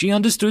 She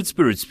understood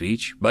spirit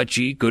speech, but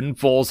she couldn't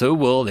force her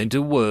will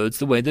into words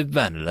the way that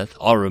Vanillith,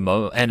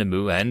 Arimo,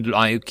 Enemu, and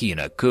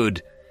Iokina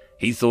could.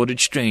 He thought it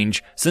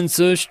strange, since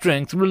her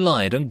strength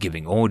relied on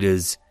giving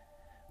orders.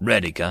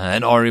 Relica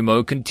and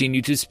Arimo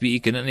continued to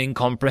speak in an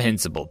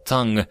incomprehensible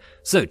tongue,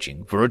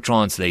 searching for a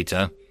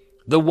translator.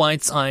 The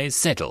White's eyes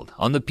settled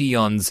on the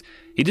peons.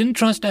 He didn't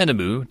trust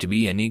Enemu to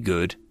be any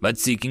good, but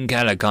seeking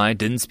Kalakai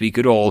didn't speak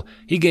at all.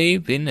 He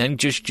gave in and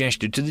just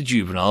gestured to the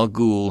juvenile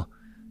ghoul.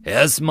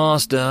 "Yes,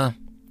 master?"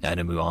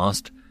 Enemu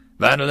asked.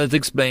 Vanillith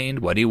explained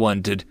what he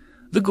wanted.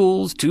 The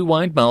ghoul's 2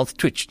 wide mouths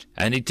twitched,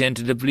 and he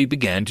tentatively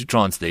began to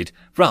translate,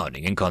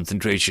 frowning in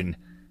concentration.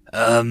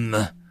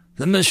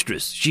 The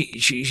mistress,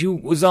 she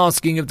was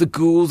asking if the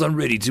ghouls are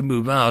ready to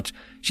move out.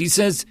 She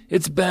says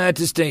it's bad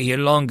to stay here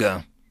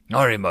longer.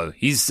 Arimo,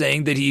 he's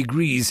saying that he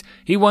agrees.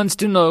 He wants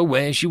to know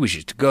where she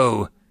wishes to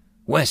go.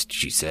 West,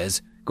 she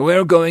says.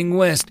 We're going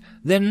west.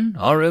 Then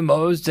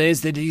Arimo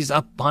says that he's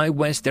up high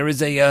west. There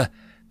is a,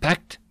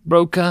 pact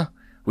broker.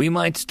 We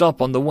might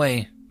stop on the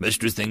way.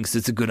 Mistress thinks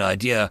it's a good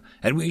idea,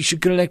 and we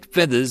should collect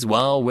feathers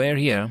while we're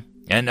here.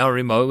 And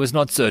Arimo is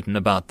not certain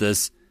about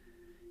this.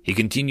 He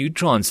continued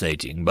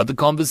translating, but the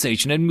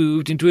conversation had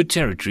moved into a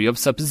territory of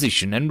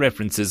supposition and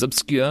references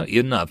obscure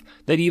enough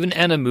that even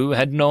Enemu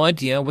had no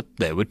idea what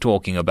they were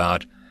talking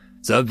about.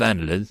 So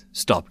Vanillith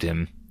stopped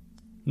him.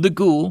 The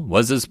ghoul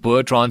was as poor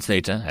a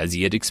translator as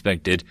he had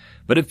expected,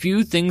 but a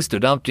few things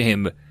stood out to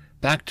him.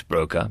 Pact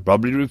broker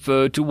probably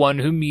referred to one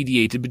who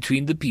mediated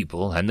between the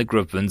people and the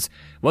griffins.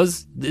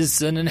 Was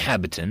this an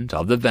inhabitant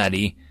of the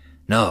valley?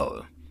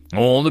 No.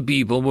 All the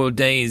people were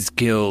days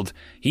killed.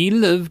 He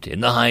lived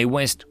in the high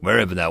west,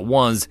 wherever that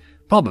was,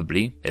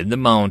 probably in the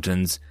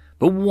mountains.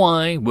 But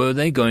why were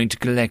they going to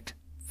collect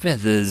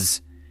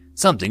feathers?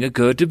 Something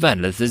occurred to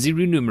Vanillith as he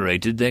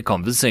remunerated their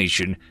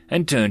conversation,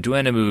 and turned to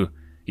Enemu.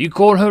 You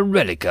call her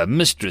Relica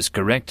mistress,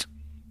 correct?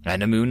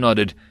 Enemu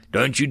nodded.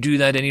 Don't you do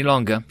that any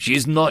longer. She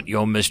is not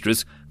your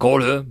mistress.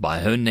 Call her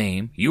by her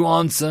name. You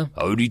answer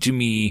only to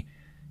me.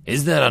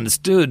 Is that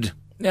understood?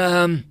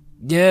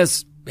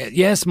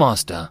 Yes,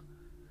 master.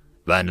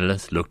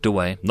 Vanilith looked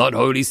away, not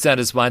wholly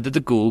satisfied that the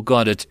ghoul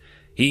got it.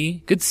 He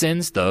could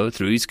sense, though,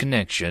 through his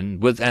connection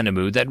with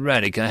Animu, that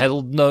Radika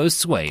held no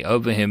sway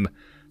over him,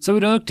 so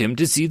it irked him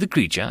to see the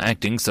creature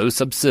acting so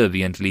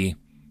subserviently.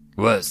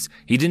 Worse,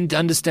 he didn't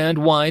understand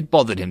why it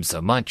bothered him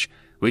so much,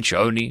 which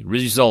only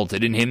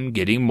resulted in him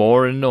getting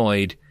more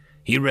annoyed.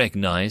 He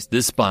recognized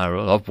the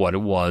spiral of what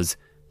it was.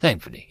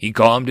 Thankfully, he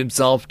calmed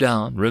himself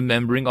down,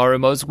 remembering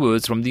Orimo's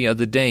words from the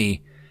other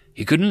day.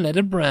 He couldn't let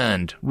a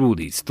brand rule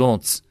his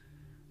thoughts.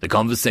 The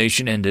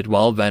conversation ended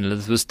while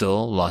Vanilith was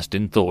still lost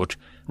in thought.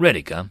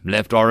 Radika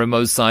left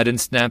Orimo's side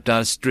and snapped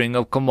out a string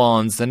of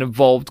commands, and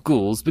evolved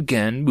ghouls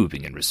began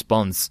moving in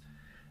response.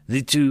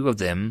 The two of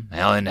them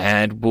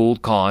had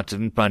pulled cart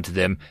in front of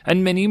them,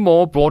 and many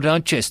more brought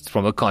out chests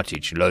from a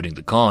cottage, loading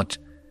the cart.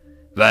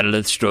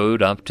 Vanilith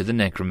strode up to the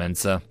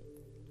necromancer.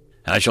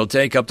 "I shall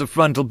take up the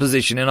frontal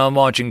position in our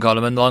marching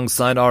column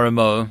alongside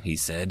Orimo," he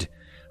said.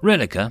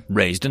 Radika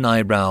raised an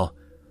eyebrow.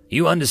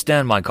 "You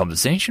understand my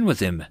conversation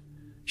with him?"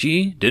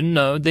 She didn't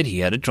know that he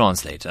had a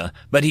translator,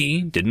 but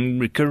he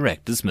didn't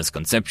correct this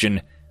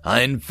misconception.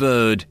 "I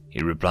inferred,"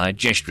 he replied,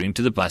 gesturing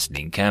to the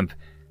bustling camp.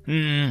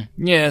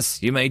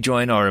 Yes, you may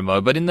join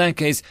Orimo, but in that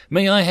case,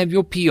 may I have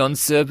your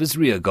peons serve as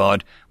rear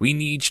guard? We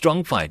need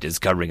strong fighters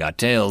covering our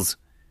tails."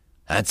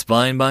 "That's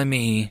fine by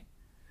me."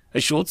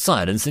 A short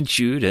silence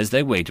ensued as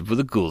they waited for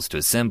the ghouls to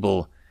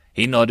assemble.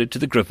 He nodded to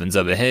the griffins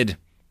overhead.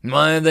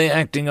 "Why are they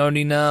acting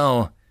only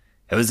now?"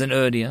 It was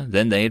earlier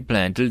than they had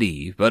planned to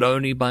leave, but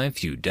only by a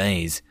few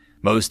days.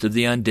 Most of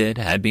the undead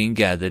had been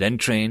gathered and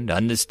trained to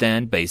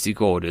understand basic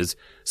orders,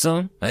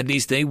 so at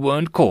least they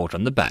weren't caught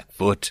on the back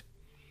foot.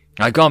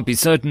 "I can't be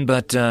certain,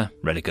 but,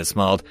 Radika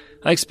smiled,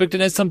 I expect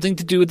it has something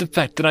to do with the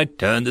fact that I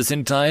turned this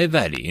entire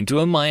valley into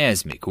a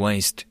miasmic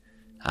waste."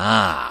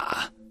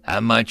 "Ah,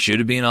 that much should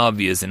have been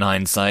obvious in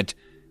hindsight.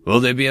 Will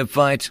there be a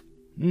fight?"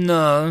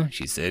 "No,"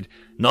 she said,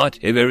 "not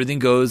if everything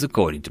goes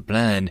according to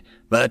plan.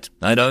 But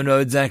I don't know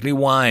exactly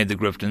why the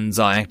Griffins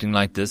are acting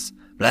like this.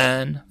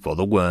 Plan for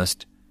the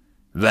worst."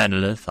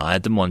 Vanilith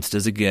eyed the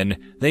monsters again.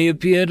 They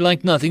appeared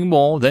like nothing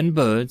more than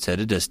birds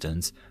at a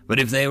distance, but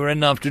if they were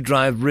enough to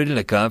drive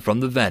Ridlika from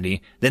the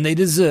valley, then they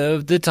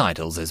deserved the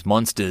titles as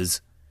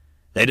monsters.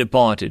 They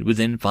departed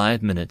within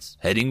 5 minutes,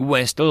 heading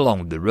west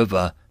along the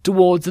river,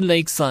 towards the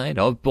lakeside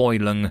of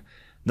Boilung.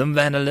 The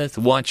Vanilith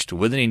watched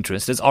with an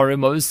interest as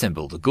Orimo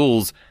assembled the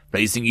ghouls,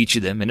 placing each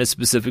of them in a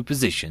specific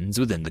positions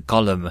within the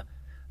column.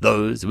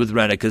 Those with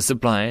Radika's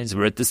supplies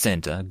were at the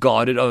center,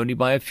 guarded only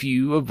by a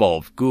few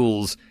evolved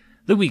ghouls.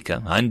 The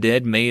weaker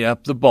undead made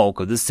up the bulk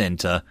of the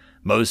center.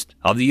 Most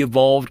of the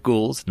evolved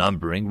ghouls,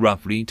 numbering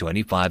roughly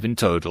 25 in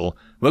total,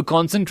 were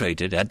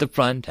concentrated at the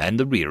front and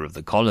the rear of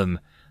the column,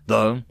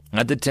 though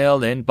at the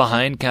tail end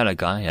behind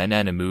Kalakai and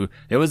Animu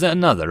there was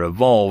another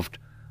evolved.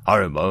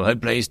 Orimo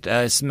had placed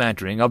a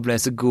smattering of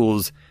lesser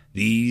ghouls.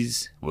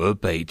 These were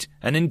bait,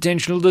 an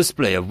intentional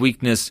display of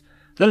weakness.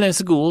 The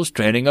lesser ghouls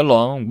trailing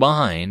along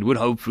behind would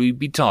hopefully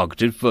be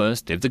targeted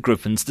first if the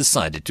Griffins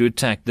decided to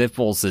attack their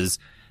forces,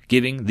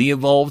 giving the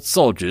evolved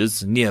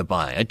soldiers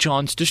nearby a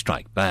chance to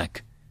strike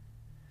back.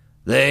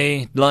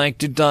 "They like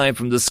to dive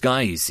from the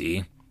sky, you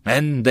see,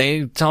 and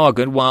they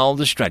target while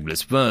the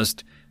stragglers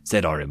first,"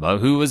 said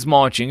Orimo, who was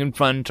marching in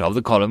front of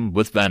the column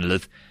with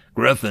Vanilith.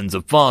 "Griffins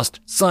are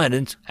fast,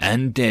 silent,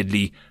 and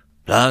deadly.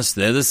 Plus,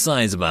 they're the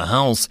size of a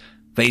house.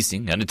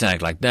 Facing an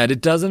attack like that, it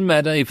doesn't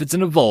matter if it's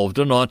an evolved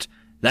or not.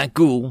 That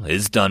ghoul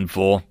is done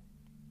for."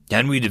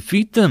 "Can we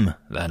defeat them?"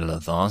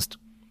 Vanilith asked.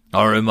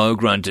 Orimo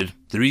grunted.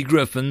 3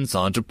 griffins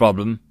aren't a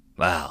problem."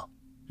 "Well,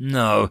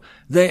 no,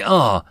 they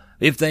are.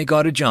 If they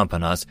got a jump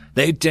on us,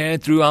 they'd tear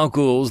through our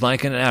ghouls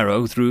like an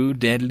arrow through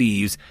dead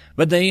leaves,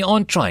 but they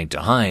aren't trying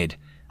to hide.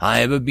 I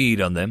have a bead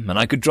on them, and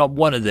I could drop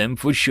one of them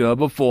for sure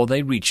before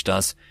they reached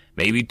us.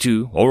 Maybe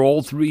 2, or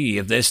all 3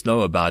 if they're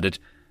slow about it,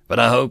 but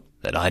I hope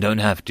that I don't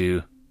have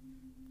to."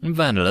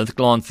 Vanilith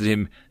glanced at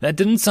him. That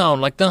didn't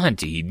sound like the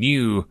hunter he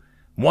knew.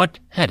 What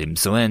had him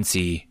so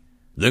antsy?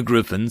 The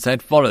Griffins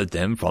had followed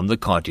them from the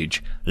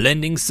cottage,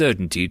 lending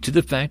certainty to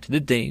the fact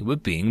that they were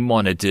being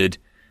monitored.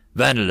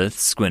 Vanilith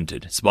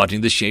squinted,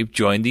 spotting the shape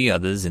join the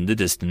others in the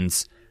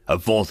distance. A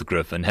 4th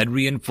Griffin had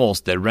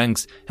reinforced their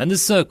ranks, and the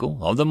circle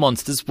of the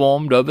monsters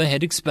formed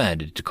overhead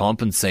expanded to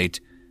compensate.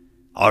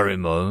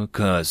 Orimo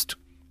cursed.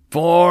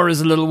 4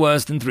 is a little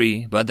worse than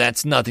 3, but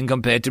that's nothing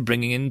compared to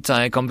bringing an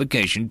entire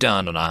convocation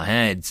down on our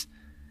heads.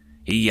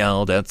 He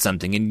yelled out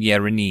something in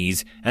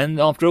Yerenese, and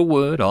after a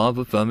word of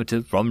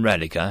affirmative from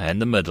Radika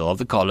and the middle of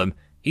the column,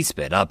 he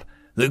sped up.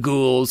 The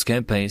ghouls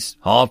kept pace,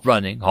 half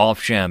running,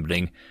 half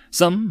shambling,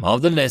 some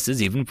of the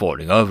lessers even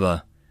falling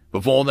over.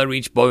 Before they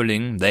reached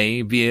Boiling,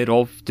 they veered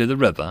off to the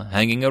river,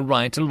 hanging a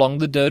right along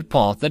the dirt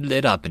path that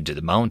led up into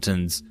the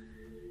mountains.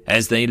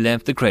 As they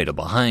left the crater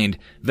behind,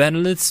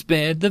 Vanilith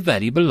spared the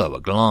valley below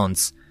a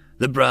glance.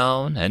 The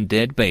brown and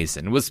dead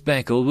basin was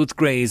speckled with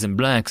greys and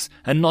blacks,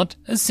 and not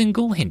a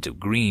single hint of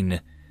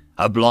green.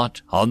 A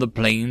blot on the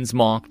plains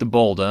marked the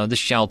boulder of the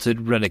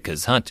sheltered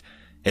Radika's hut.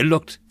 It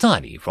looked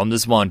tiny from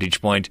this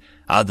vantage point.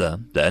 Other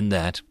than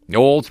that,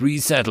 all 3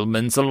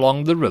 settlements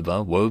along the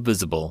river were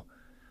visible.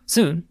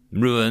 Soon,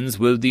 ruins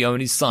were the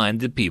only sign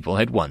that people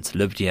had once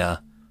lived here.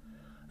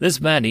 This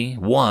valley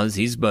was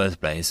his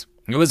birthplace.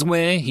 It was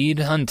where he'd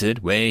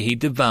hunted, where he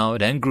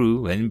devoured and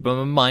grew, and from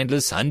a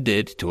mindless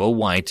undead to a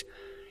white.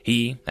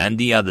 He and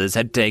the others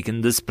had taken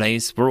this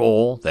place for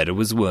all that it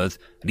was worth,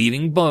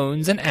 leaving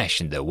bones and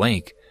ash in their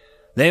wake.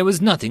 There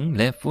was nothing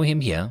left for him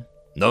here,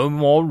 no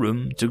more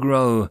room to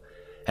grow.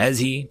 As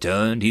he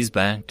turned his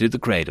back to the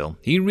cradle,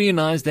 he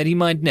realized that he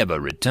might never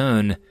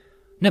return.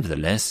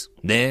 Nevertheless,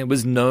 there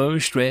was no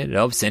shred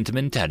of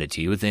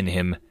sentimentality within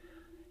him.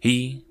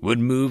 He would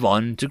move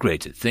on to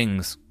greater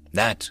things.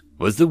 That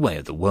was the way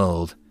of the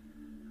world.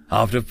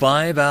 After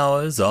 5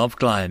 hours of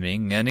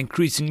climbing an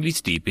increasingly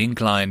steep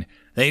incline,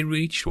 they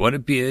reached what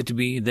appeared to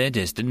be their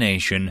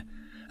destination,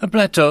 a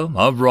plateau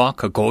of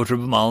rock 1/4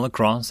 of a mile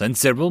across and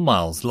several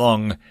miles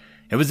long.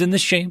 It was in the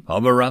shape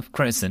of a rough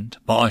crescent,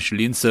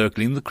 partially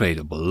encircling the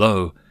crater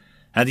below.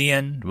 At the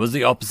end was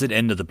the opposite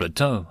end of the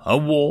plateau, a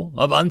wall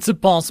of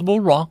unsurpassable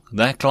rock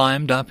that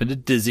climbed up into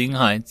dizzying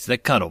heights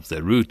that cut off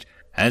their route.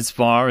 As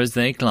far as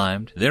they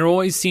climbed, there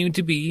always seemed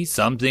to be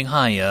something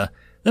higher,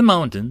 the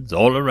mountains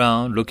all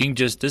around looking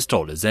just as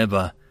tall as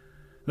ever.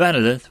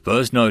 Vanillith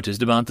first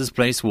noticed about this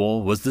place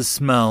wall was the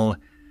smell.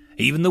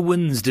 Even the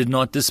winds did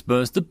not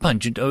disperse the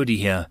pungent odor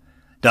here.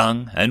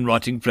 Dung and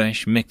rotting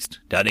flesh mixed,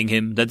 telling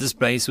him that this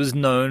place was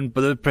known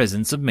for the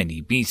presence of many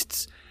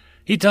beasts.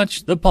 He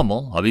touched the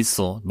pommel of his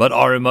sword, but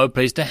Orimo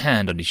placed a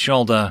hand on his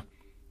shoulder.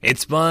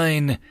 "It's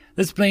fine.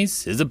 This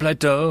place is a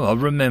plateau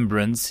of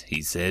remembrance,"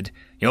 he said.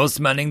 "You're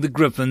smelling the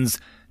griffins.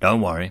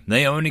 Don't worry,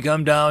 they only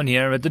come down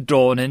here at the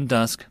dawn and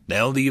dusk.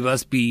 They'll leave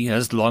us be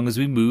as long as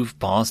we move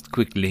past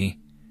quickly."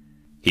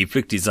 He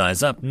flicked his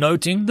eyes up,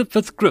 noting the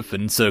 5th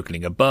griffin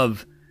circling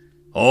above.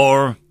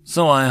 "Or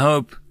so I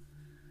hope."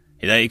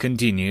 They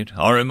continued,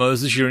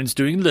 Orimo's assurance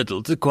doing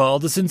little to quell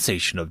the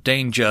sensation of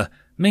danger,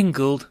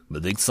 mingled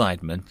with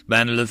excitement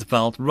Vanillith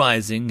felt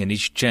rising in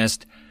his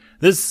chest.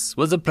 This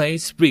was a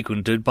place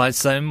frequented by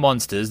some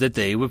monsters that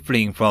they were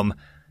fleeing from.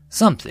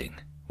 Something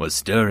was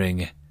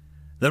stirring.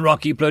 The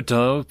rocky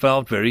plateau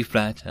felt very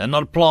flat, and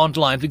not plant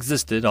life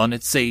existed on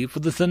it save for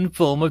the thin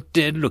film of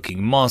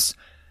dead-looking moss.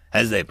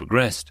 As they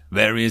progressed,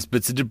 various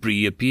bits of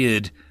debris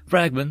appeared.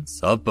 Fragments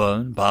of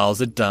bone, piles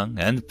of dung,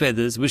 and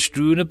feathers were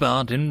strewn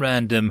about in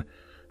random.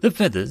 The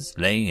feathers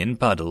lay in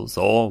puddles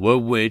or were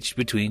wedged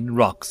between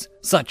rocks,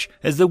 such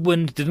as the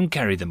wind didn't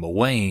carry them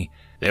away.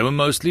 They were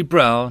mostly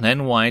brown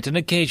and white, and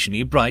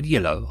occasionally bright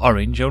yellow,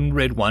 orange, and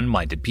red one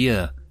might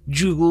appear,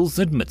 jewels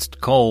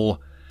amidst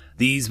coal.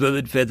 These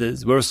vivid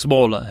feathers were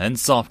smaller and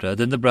softer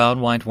than the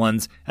brown-white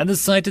ones, and the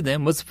sight of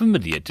them was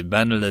familiar to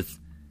Vanillith.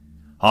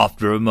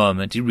 After a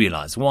moment he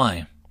realized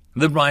why.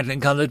 The brightly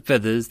colored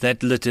feathers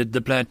that littered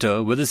the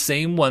plateau were the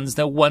same ones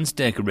that once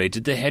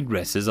decorated the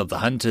headdresses of the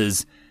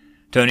hunters.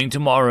 Turning to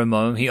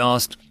Orimo, he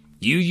asked,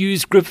 "You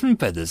used griffin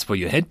feathers for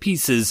your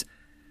headpieces?"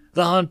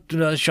 The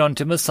hunter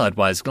shot him a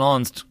sidewise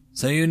glance.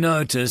 "So you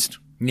noticed?"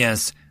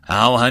 "Yes,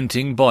 our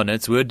hunting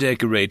bonnets were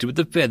decorated with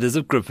the feathers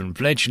of griffin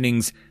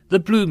fledglings. The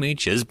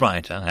plumage is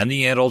brighter, and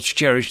the adults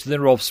cherish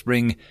their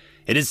offspring.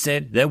 It is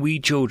said that we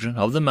children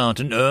of the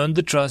mountain earned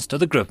the trust of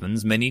the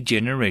griffins many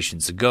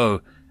generations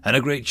ago, and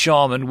a great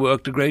shaman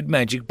worked a great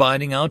magic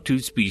binding our 2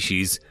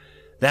 species.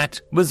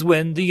 That was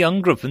when the young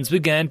griffins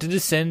began to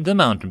descend the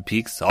mountain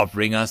peaks,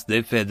 offering us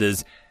their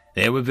feathers.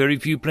 There were very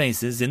few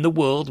places in the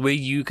world where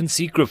you can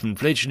see griffin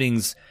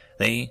fledglings.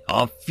 They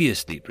are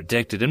fiercely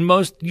protected, and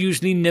most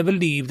usually never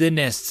leave their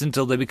nests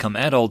until they become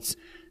adults.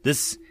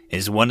 This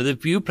is one of the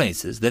few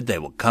places that they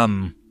will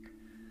come."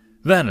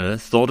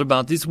 Vanillith thought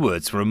about these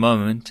words for a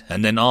moment,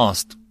 and then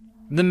asked,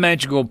 "The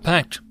magical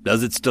pact,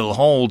 does it still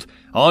hold?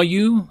 Are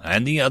you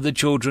and the other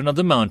children of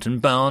the mountain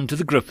bound to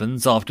the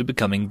griffins after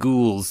becoming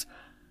ghouls?"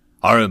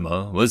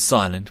 Orimo was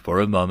silent for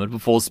a moment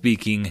before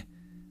speaking.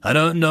 "I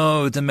don't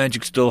know if the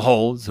magic still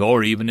holds,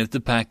 or even if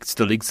the pact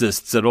still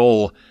exists at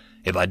all.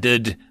 If I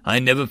did, I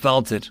never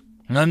felt it.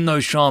 I'm no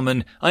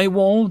shaman. I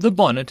wore the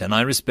bonnet and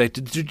I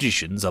respected the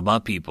traditions of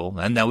our people,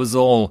 and that was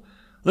all.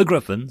 The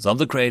griffins of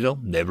the cradle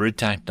never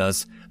attacked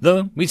us,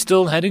 though we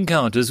still had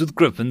encounters with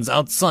griffins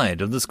outside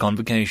of this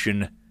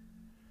convocation."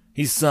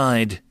 He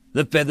sighed.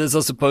 "The feathers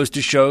are supposed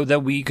to show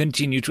that we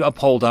continue to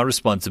uphold our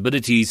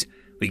responsibilities.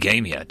 We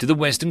came here to the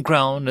Western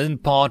Crown in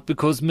part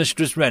because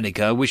Mistress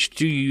Ranica wished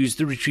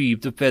to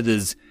retrieve the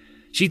feathers.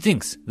 She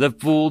thinks they've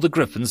fooled the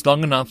griffins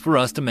long enough for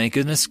us to make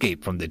an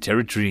escape from their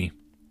territory."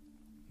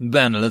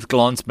 Vanillith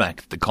glanced back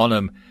at the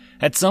column.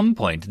 At some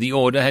point the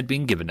order had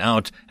been given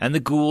out, and the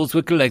ghouls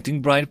were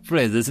collecting bright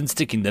feathers and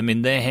sticking them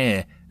in their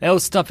hair. They were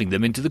stuffing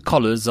them into the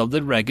collars of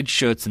their ragged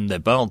shirts and their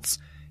belts.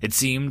 It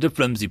seemed a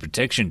flimsy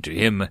protection to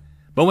him,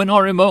 but when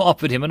Orimo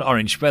offered him an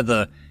orange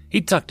feather,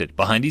 he tucked it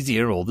behind his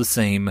ear all the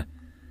same.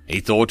 A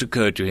thought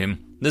occurred to him.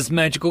 This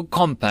magical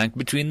compact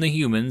between the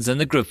humans and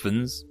the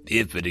griffins,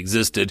 if it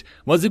existed,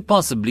 was it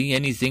possibly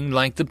anything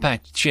like the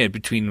pact shared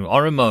between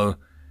Orimo?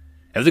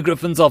 "If the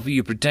griffins offer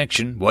you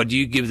protection, what do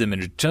you give them in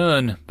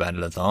return?"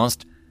 Vanillith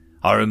asked.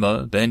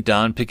 Arimo bent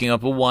down, picking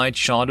up a white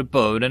shard of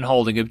bone and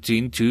holding it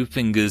between 2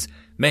 fingers.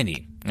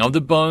 Many of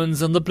the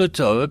bones on the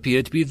plateau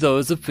appeared to be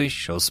those of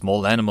fish or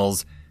small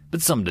animals,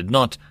 but some did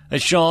not. A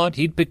shard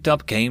he'd picked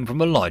up came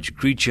from a large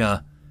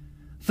creature.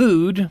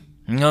 Food,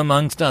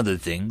 amongst other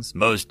things.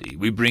 Mostly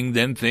we bring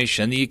them fish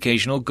and the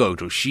occasional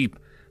goat or sheep.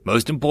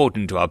 Most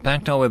important to our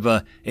pact,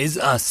 however, is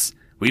us.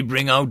 We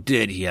bring our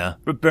dead here,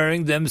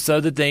 preparing them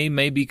so that they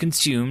may be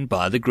consumed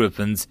by the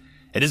griffins.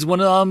 It is one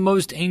of our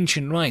most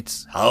ancient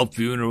rites. Our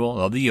funeral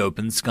of the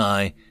open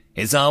sky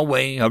is our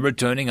way of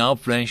returning our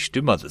flesh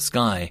to Mother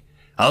Sky.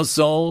 Our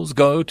souls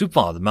go to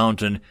Father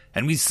Mountain,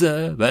 and we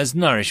serve as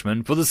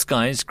nourishment for the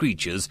sky's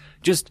creatures,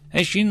 just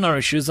as she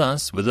nourishes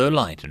us with her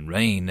light and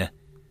rain.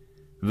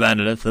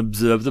 Vanillith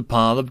observed the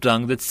pile of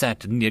dung that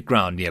sat in the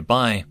ground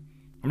nearby.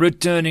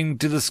 Returning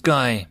to the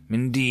sky,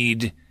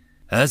 indeed.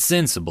 A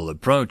sensible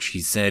approach,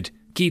 he said,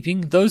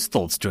 keeping those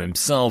thoughts to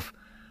himself.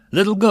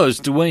 Little goes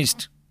to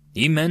waste.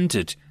 He meant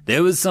it.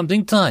 There was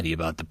something tidy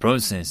about the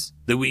process.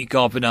 The weak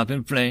offered up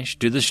in flesh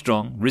to the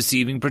strong,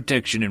 receiving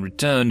protection in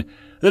return.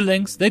 The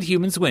lengths that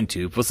humans went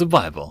to for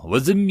survival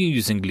was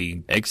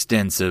amusingly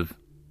extensive.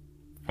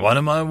 One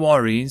of my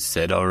worries,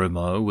 said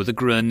Arimo with a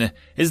grin,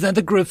 is that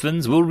the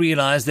griffins will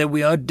realize that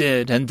we are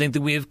dead and think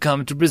that we have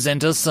come to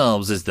present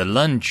ourselves as the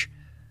lunch.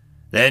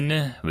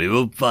 Then we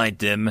will fight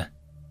them.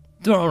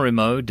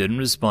 Arimo didn't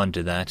respond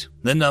to that.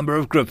 The number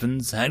of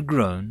griffins had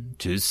grown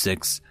to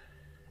 6.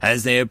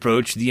 As they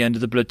approached the end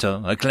of the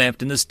plateau, a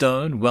cleft in the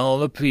stone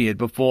wall appeared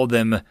before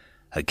them.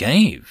 A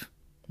cave?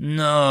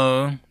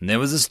 No, there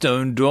was a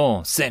stone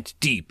door set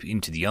deep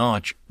into the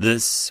arch.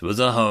 This was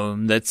a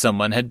home that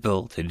someone had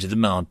built into the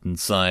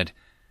mountainside.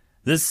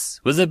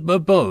 This was the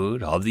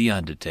abode of the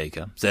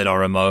Undertaker, said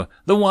Arimo,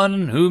 the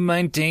one who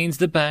maintains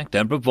the pact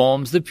and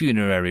performs the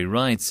funerary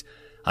rites.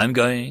 I'm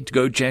going to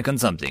go check on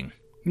something.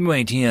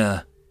 Wait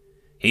here.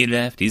 He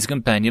left his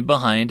companion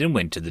behind and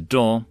went to the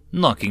door,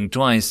 knocking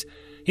twice.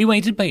 He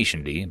waited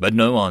patiently, but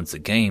no answer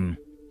came.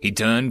 He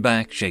turned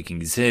back, shaking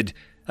his head.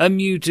 A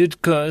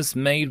muted curse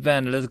made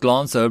Vanillith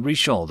glance over his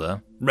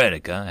shoulder.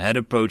 Relica had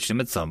approached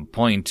him at some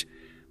point.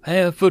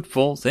 Her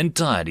footfalls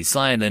entirely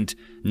silent.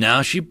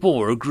 Now she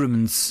bore a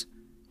grimace.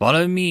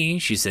 Follow me,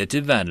 she said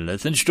to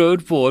Vanillith, and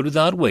strode forward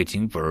without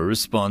waiting for a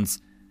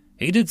response.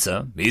 He did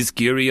so, his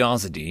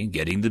curiosity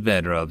getting the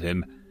better of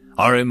him.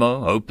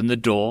 Arimo opened the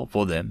door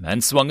for them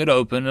and swung it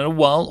open on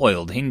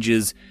well-oiled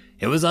hinges.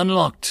 It was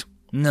unlocked.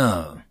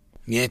 No,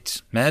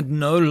 it had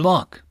no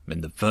lock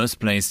in the first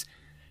place.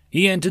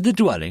 He entered the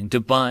dwelling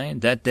to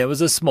find that there was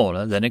a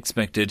smaller than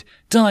expected,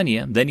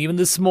 tinier than even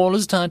the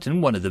smallest hut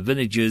in one of the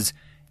villages.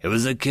 It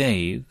was a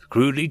cave,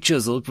 crudely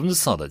chiseled from the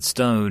solid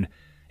stone.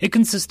 It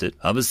consisted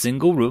of a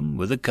single room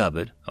with a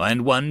cupboard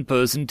and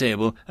one-person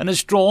table and a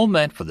straw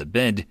mat for the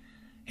bed.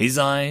 His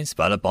eyes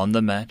fell upon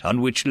the mat on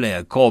which lay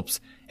a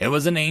corpse. It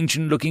was an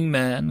ancient-looking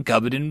man,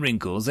 covered in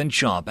wrinkles and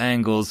sharp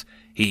angles.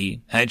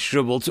 He had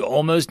shriveled to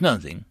almost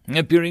nothing,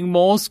 appearing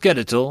more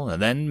skeletal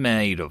than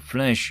made of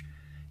flesh.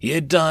 He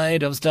had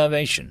died of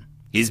starvation.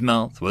 His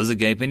mouth was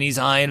agape and his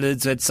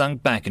eyelids had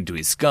sunk back into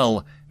his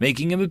skull,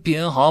 making him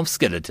appear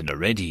half-skeleton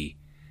already.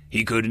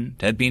 He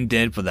couldn't have been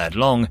dead for that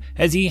long,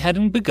 as he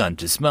hadn't begun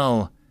to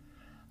smell.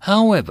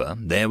 However,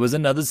 there was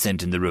another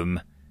scent in the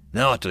room.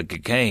 Not like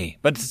decay,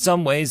 but in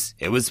some ways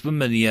it was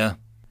familiar.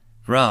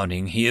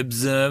 Frowning, he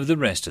observed the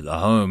rest of the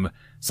home.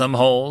 Some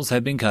holes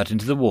had been cut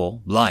into the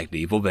wall,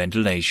 likely for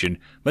ventilation,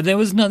 but there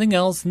was nothing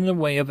else in the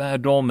way of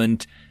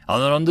adornment.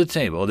 On the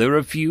table there were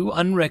a few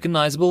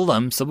unrecognizable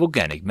lumps of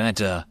organic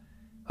matter.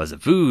 Was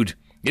it food?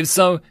 If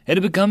so, it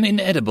had become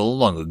inedible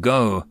long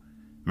ago.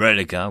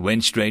 Relica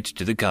went straight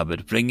to the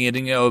cupboard,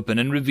 flinging it open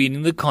and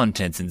revealing the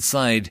contents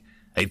inside.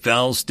 A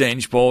foul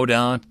stench poured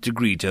out to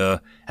greet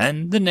her,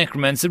 and the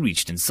necromancer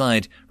reached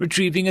inside,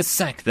 retrieving a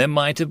sack that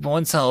might have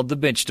once held the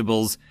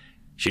vegetables.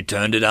 She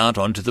turned it out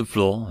onto the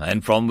floor,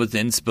 and from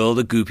within spilled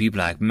a goopy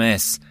black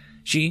mess.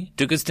 She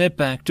took a step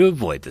back to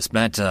avoid the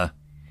splatter.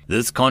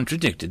 This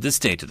contradicted the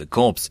state of the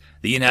corpse.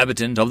 The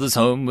inhabitant of this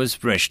home was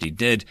freshly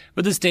dead,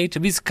 but the state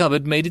of his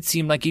cupboard made it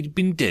seem like he'd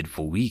been dead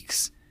for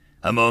weeks.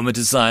 A moment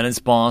of silence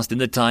passed in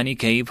the tiny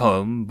cave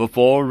home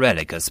before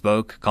Relica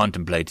spoke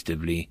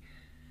contemplatively.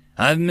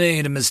 I've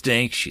made a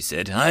mistake, she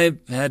said. I've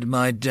had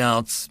my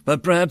doubts,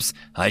 but perhaps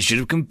I should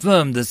have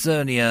confirmed this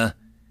earlier.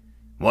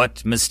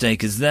 What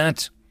mistake is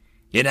that?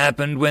 It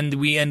happened when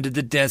we ended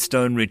the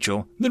Deathstone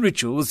ritual. The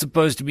ritual was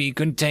supposed to be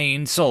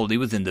contained solely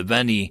within the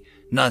valley.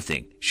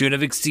 Nothing should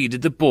have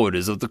exceeded the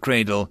borders of the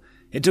cradle.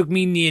 It took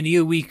me nearly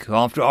a week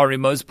after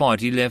Arimo's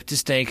party left to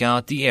stake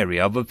out the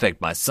area of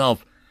effect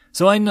myself,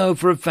 so I know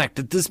for a fact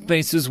that this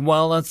place was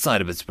well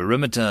outside of its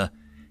perimeter.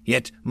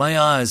 Yet my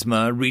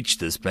miasma reached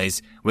this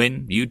place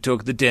when you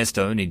took the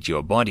Deathstone into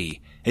your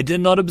body. It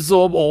did not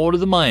absorb all of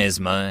the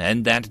miasma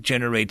and that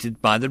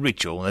generated by the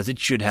ritual as it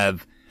should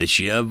have. The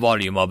sheer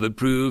volume of it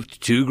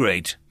proved too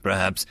great,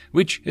 perhaps,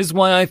 which is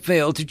why I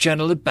failed to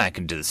channel it back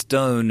into the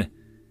stone.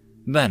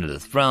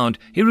 Vanillith frowned.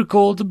 He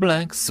recalled the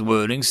black,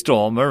 swirling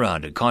storm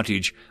around a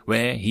cottage,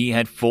 where he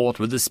had fought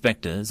with the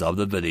spectres of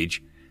the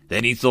village.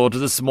 Then he thought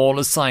of the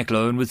smaller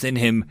cyclone within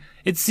him.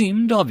 It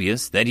seemed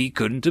obvious that he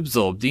couldn't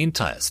absorb the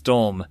entire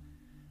storm.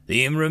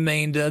 The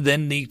remainder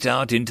then leaked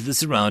out into the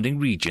surrounding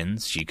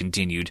regions, she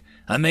continued.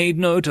 I made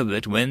note of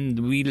it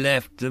when we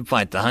left to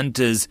fight the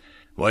hunters.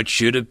 What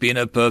should have been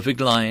a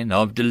perfect line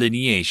of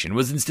delineation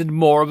was instead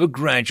more of a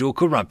gradual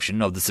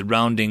corruption of the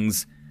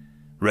surroundings.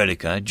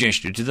 Redeker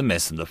gestured to the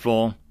mess on the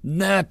floor.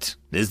 That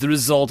is the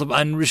result of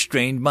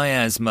unrestrained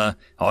miasma.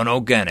 On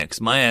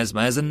organics,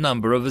 miasma has a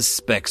number of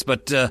aspects,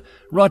 but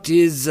rot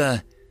is...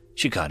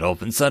 She cut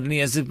off, and suddenly,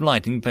 as if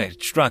lightning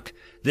struck,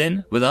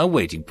 then, without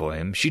waiting for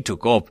him, she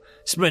took off,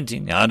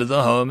 sprinting out of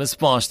the home as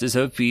fast as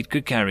her feet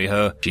could carry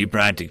her. She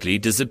practically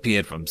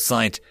disappeared from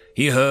sight.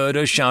 He heard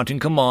her shouting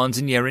commands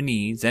in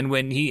Yerenese, and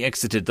when he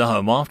exited the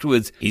home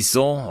afterwards, he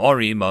saw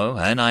Orimo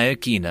and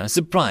Ayakina,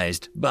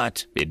 surprised,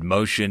 but in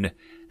motion.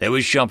 They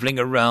were shuffling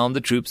around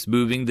the troops,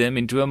 moving them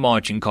into a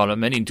marching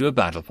column and into a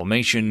battle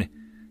formation.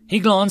 He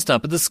glanced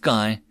up at the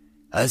sky.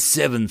 A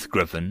 7th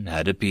Griffin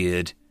had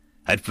appeared.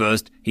 At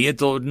first, he had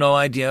thought no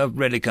idea of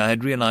Redeker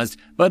had realized,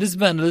 but as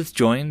Vanillith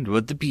joined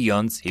with the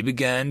peons, he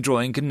began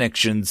drawing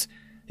connections.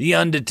 The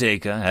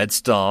Undertaker had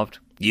starved.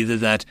 Either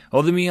that,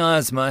 or the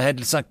miasma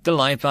had sucked the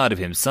life out of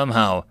him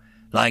somehow,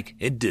 like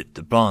it did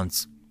the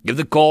plants. If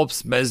the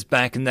corpse as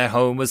back in their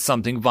home was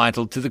something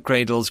vital to the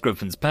Cradle's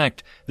Griffin's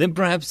pact, then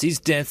perhaps his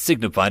death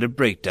signified a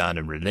breakdown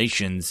in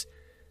relations.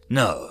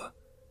 No,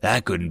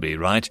 that couldn't be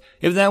right.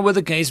 If that were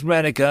the case,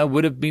 Redeker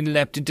would have been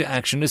leapt into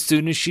action as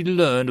soon as she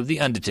learned of the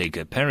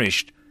Undertaker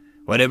perished.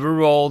 Whatever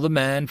role the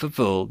man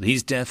fulfilled,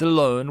 his death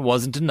alone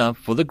wasn't enough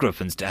for the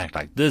Griffins to act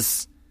like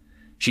this.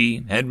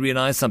 She had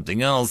realized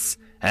something else,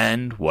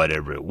 and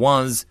whatever it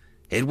was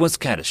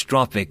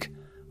catastrophic.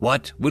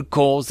 What would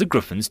cause the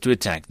Griffins to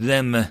attack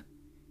them?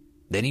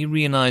 Then he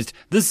realized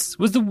this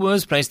was the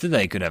worst place that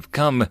they could have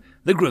come.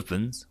 The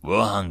Griffins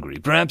were hungry,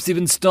 perhaps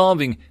even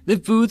starving. Their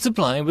food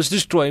supply was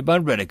destroyed by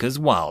Redeker's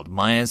wild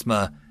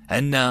miasma,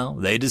 and now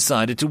they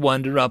decided to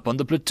wander up on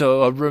the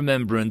plateau of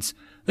remembrance,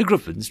 the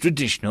Griffins'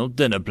 traditional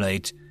dinner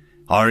plate.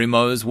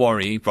 Orimo's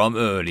worry from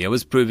earlier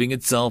was proving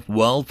itself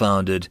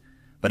well-founded,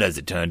 but as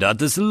it turned out,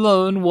 this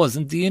alone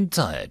wasn't the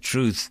entire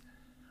truth.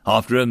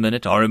 After a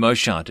minute, Orimo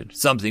shouted.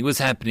 Something was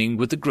happening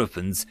with the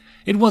Griffins.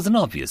 It wasn't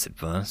obvious at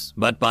first,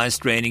 but by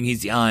straining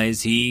his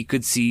eyes he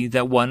could see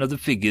that one of the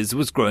figures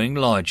was growing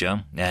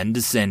larger and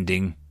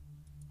descending.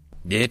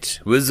 It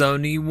was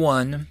only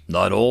one,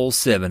 not all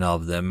 7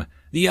 of them.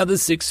 The other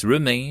 6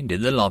 remained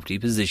in the lofty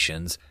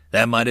positions.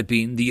 That might have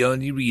been the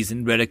only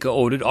reason Redeker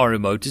ordered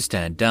Orimo to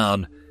stand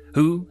down,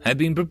 who had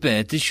been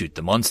prepared to shoot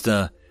the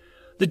monster.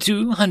 The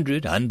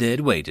 200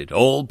 undead waited,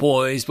 all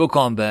poised for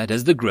combat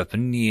as the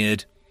Griffin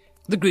neared.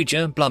 The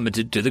creature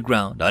plummeted to the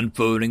ground,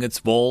 unfolding its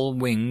full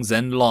wings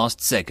and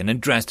last second and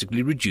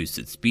drastically reduced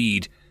its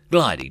speed,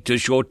 gliding to a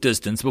short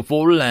distance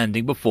before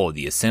landing before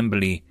the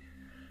assembly.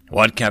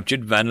 What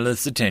captured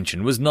Vanillith's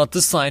attention was not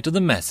the sight of the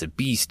massive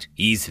beast,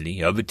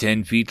 easily over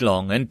 10 feet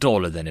long and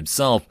taller than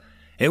himself.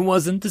 It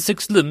wasn't the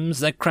 6 limbs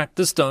that cracked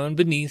the stone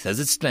beneath as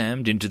it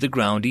slammed into the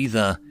ground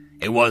either.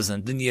 It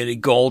wasn't the nearly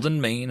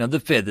golden mane of the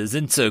feathers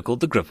encircled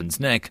the Griffin's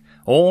neck,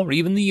 or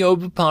even the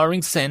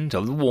overpowering scent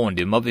of the warned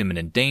him of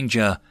imminent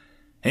danger.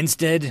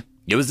 Instead,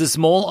 it was the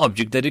small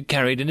object that it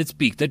carried in its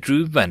beak that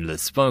drew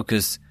Vanillith's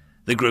focus.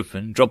 The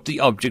Griffin dropped the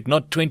object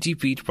not 20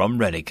 feet from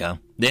Redeker,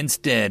 then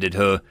stared at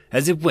her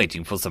as if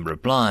waiting for some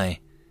reply.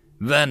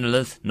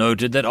 Vanillith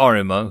noted that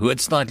Orimo, who had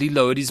slightly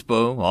lowered his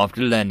bow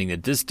after landing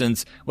at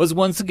distance, was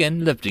once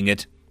again lifting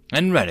it,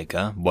 and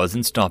Redeker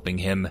wasn't stopping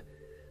him.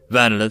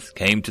 Vanillith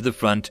came to the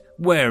front,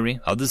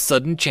 wary of the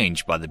sudden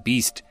change by the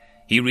beast.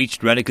 He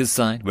reached Redeker's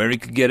side, where he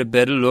could get a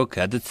better look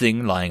at the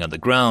thing lying on the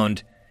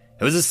ground.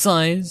 It was the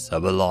size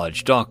of a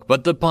large dock,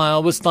 but the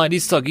pile with slightly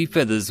soggy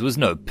feathers was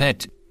no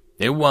pet.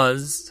 It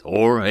was,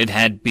 or it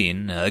had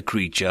been, a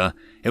creature.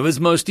 It was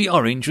mostly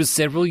orange with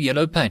several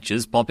yellow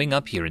patches popping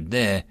up here and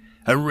there.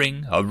 A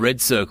ring of red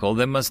circle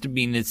that must have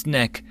been its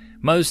neck,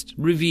 most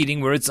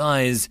revealing were its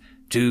eyes,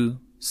 2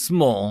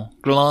 small,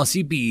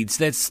 glassy beads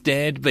that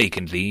stared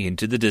vacantly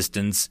into the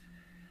distance.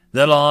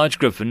 The large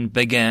Griffin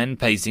began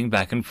pacing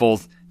back and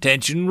forth,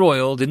 tension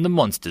roiled in the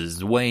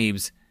monster's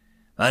waves.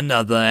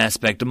 Another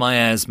aspect of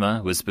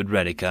miasma, whispered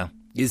Redeker,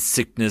 is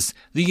sickness.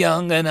 The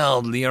young and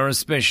elderly are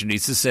especially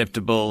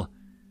susceptible.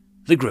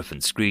 The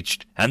Griffin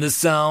screeched, and the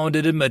sound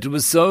it emitted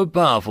was so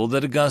powerful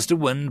that a gust of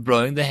wind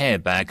blowing the hair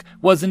back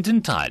wasn't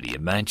entirely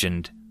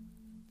imagined.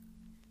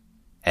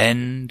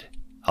 End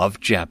of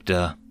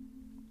chapter.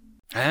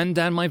 And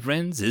that, my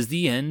friends, is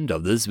the end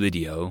of this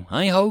video.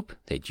 I hope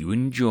that you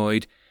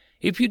enjoyed.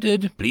 If you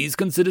did, please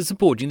consider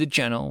supporting the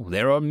channel.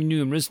 There are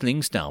numerous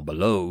links down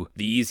below.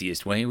 The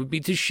easiest way would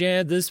be to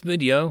share this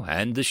video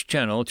and this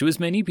channel to as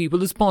many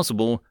people as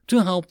possible to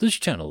help this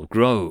channel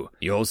grow.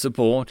 Your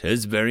support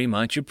is very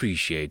much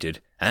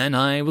appreciated, and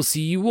I will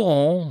see you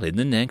all in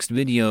the next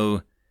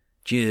video.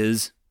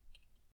 Cheers.